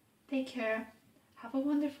 Take care. Have a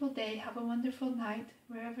wonderful day. Have a wonderful night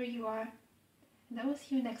wherever you are. And I will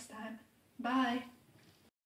see you next time. Bye.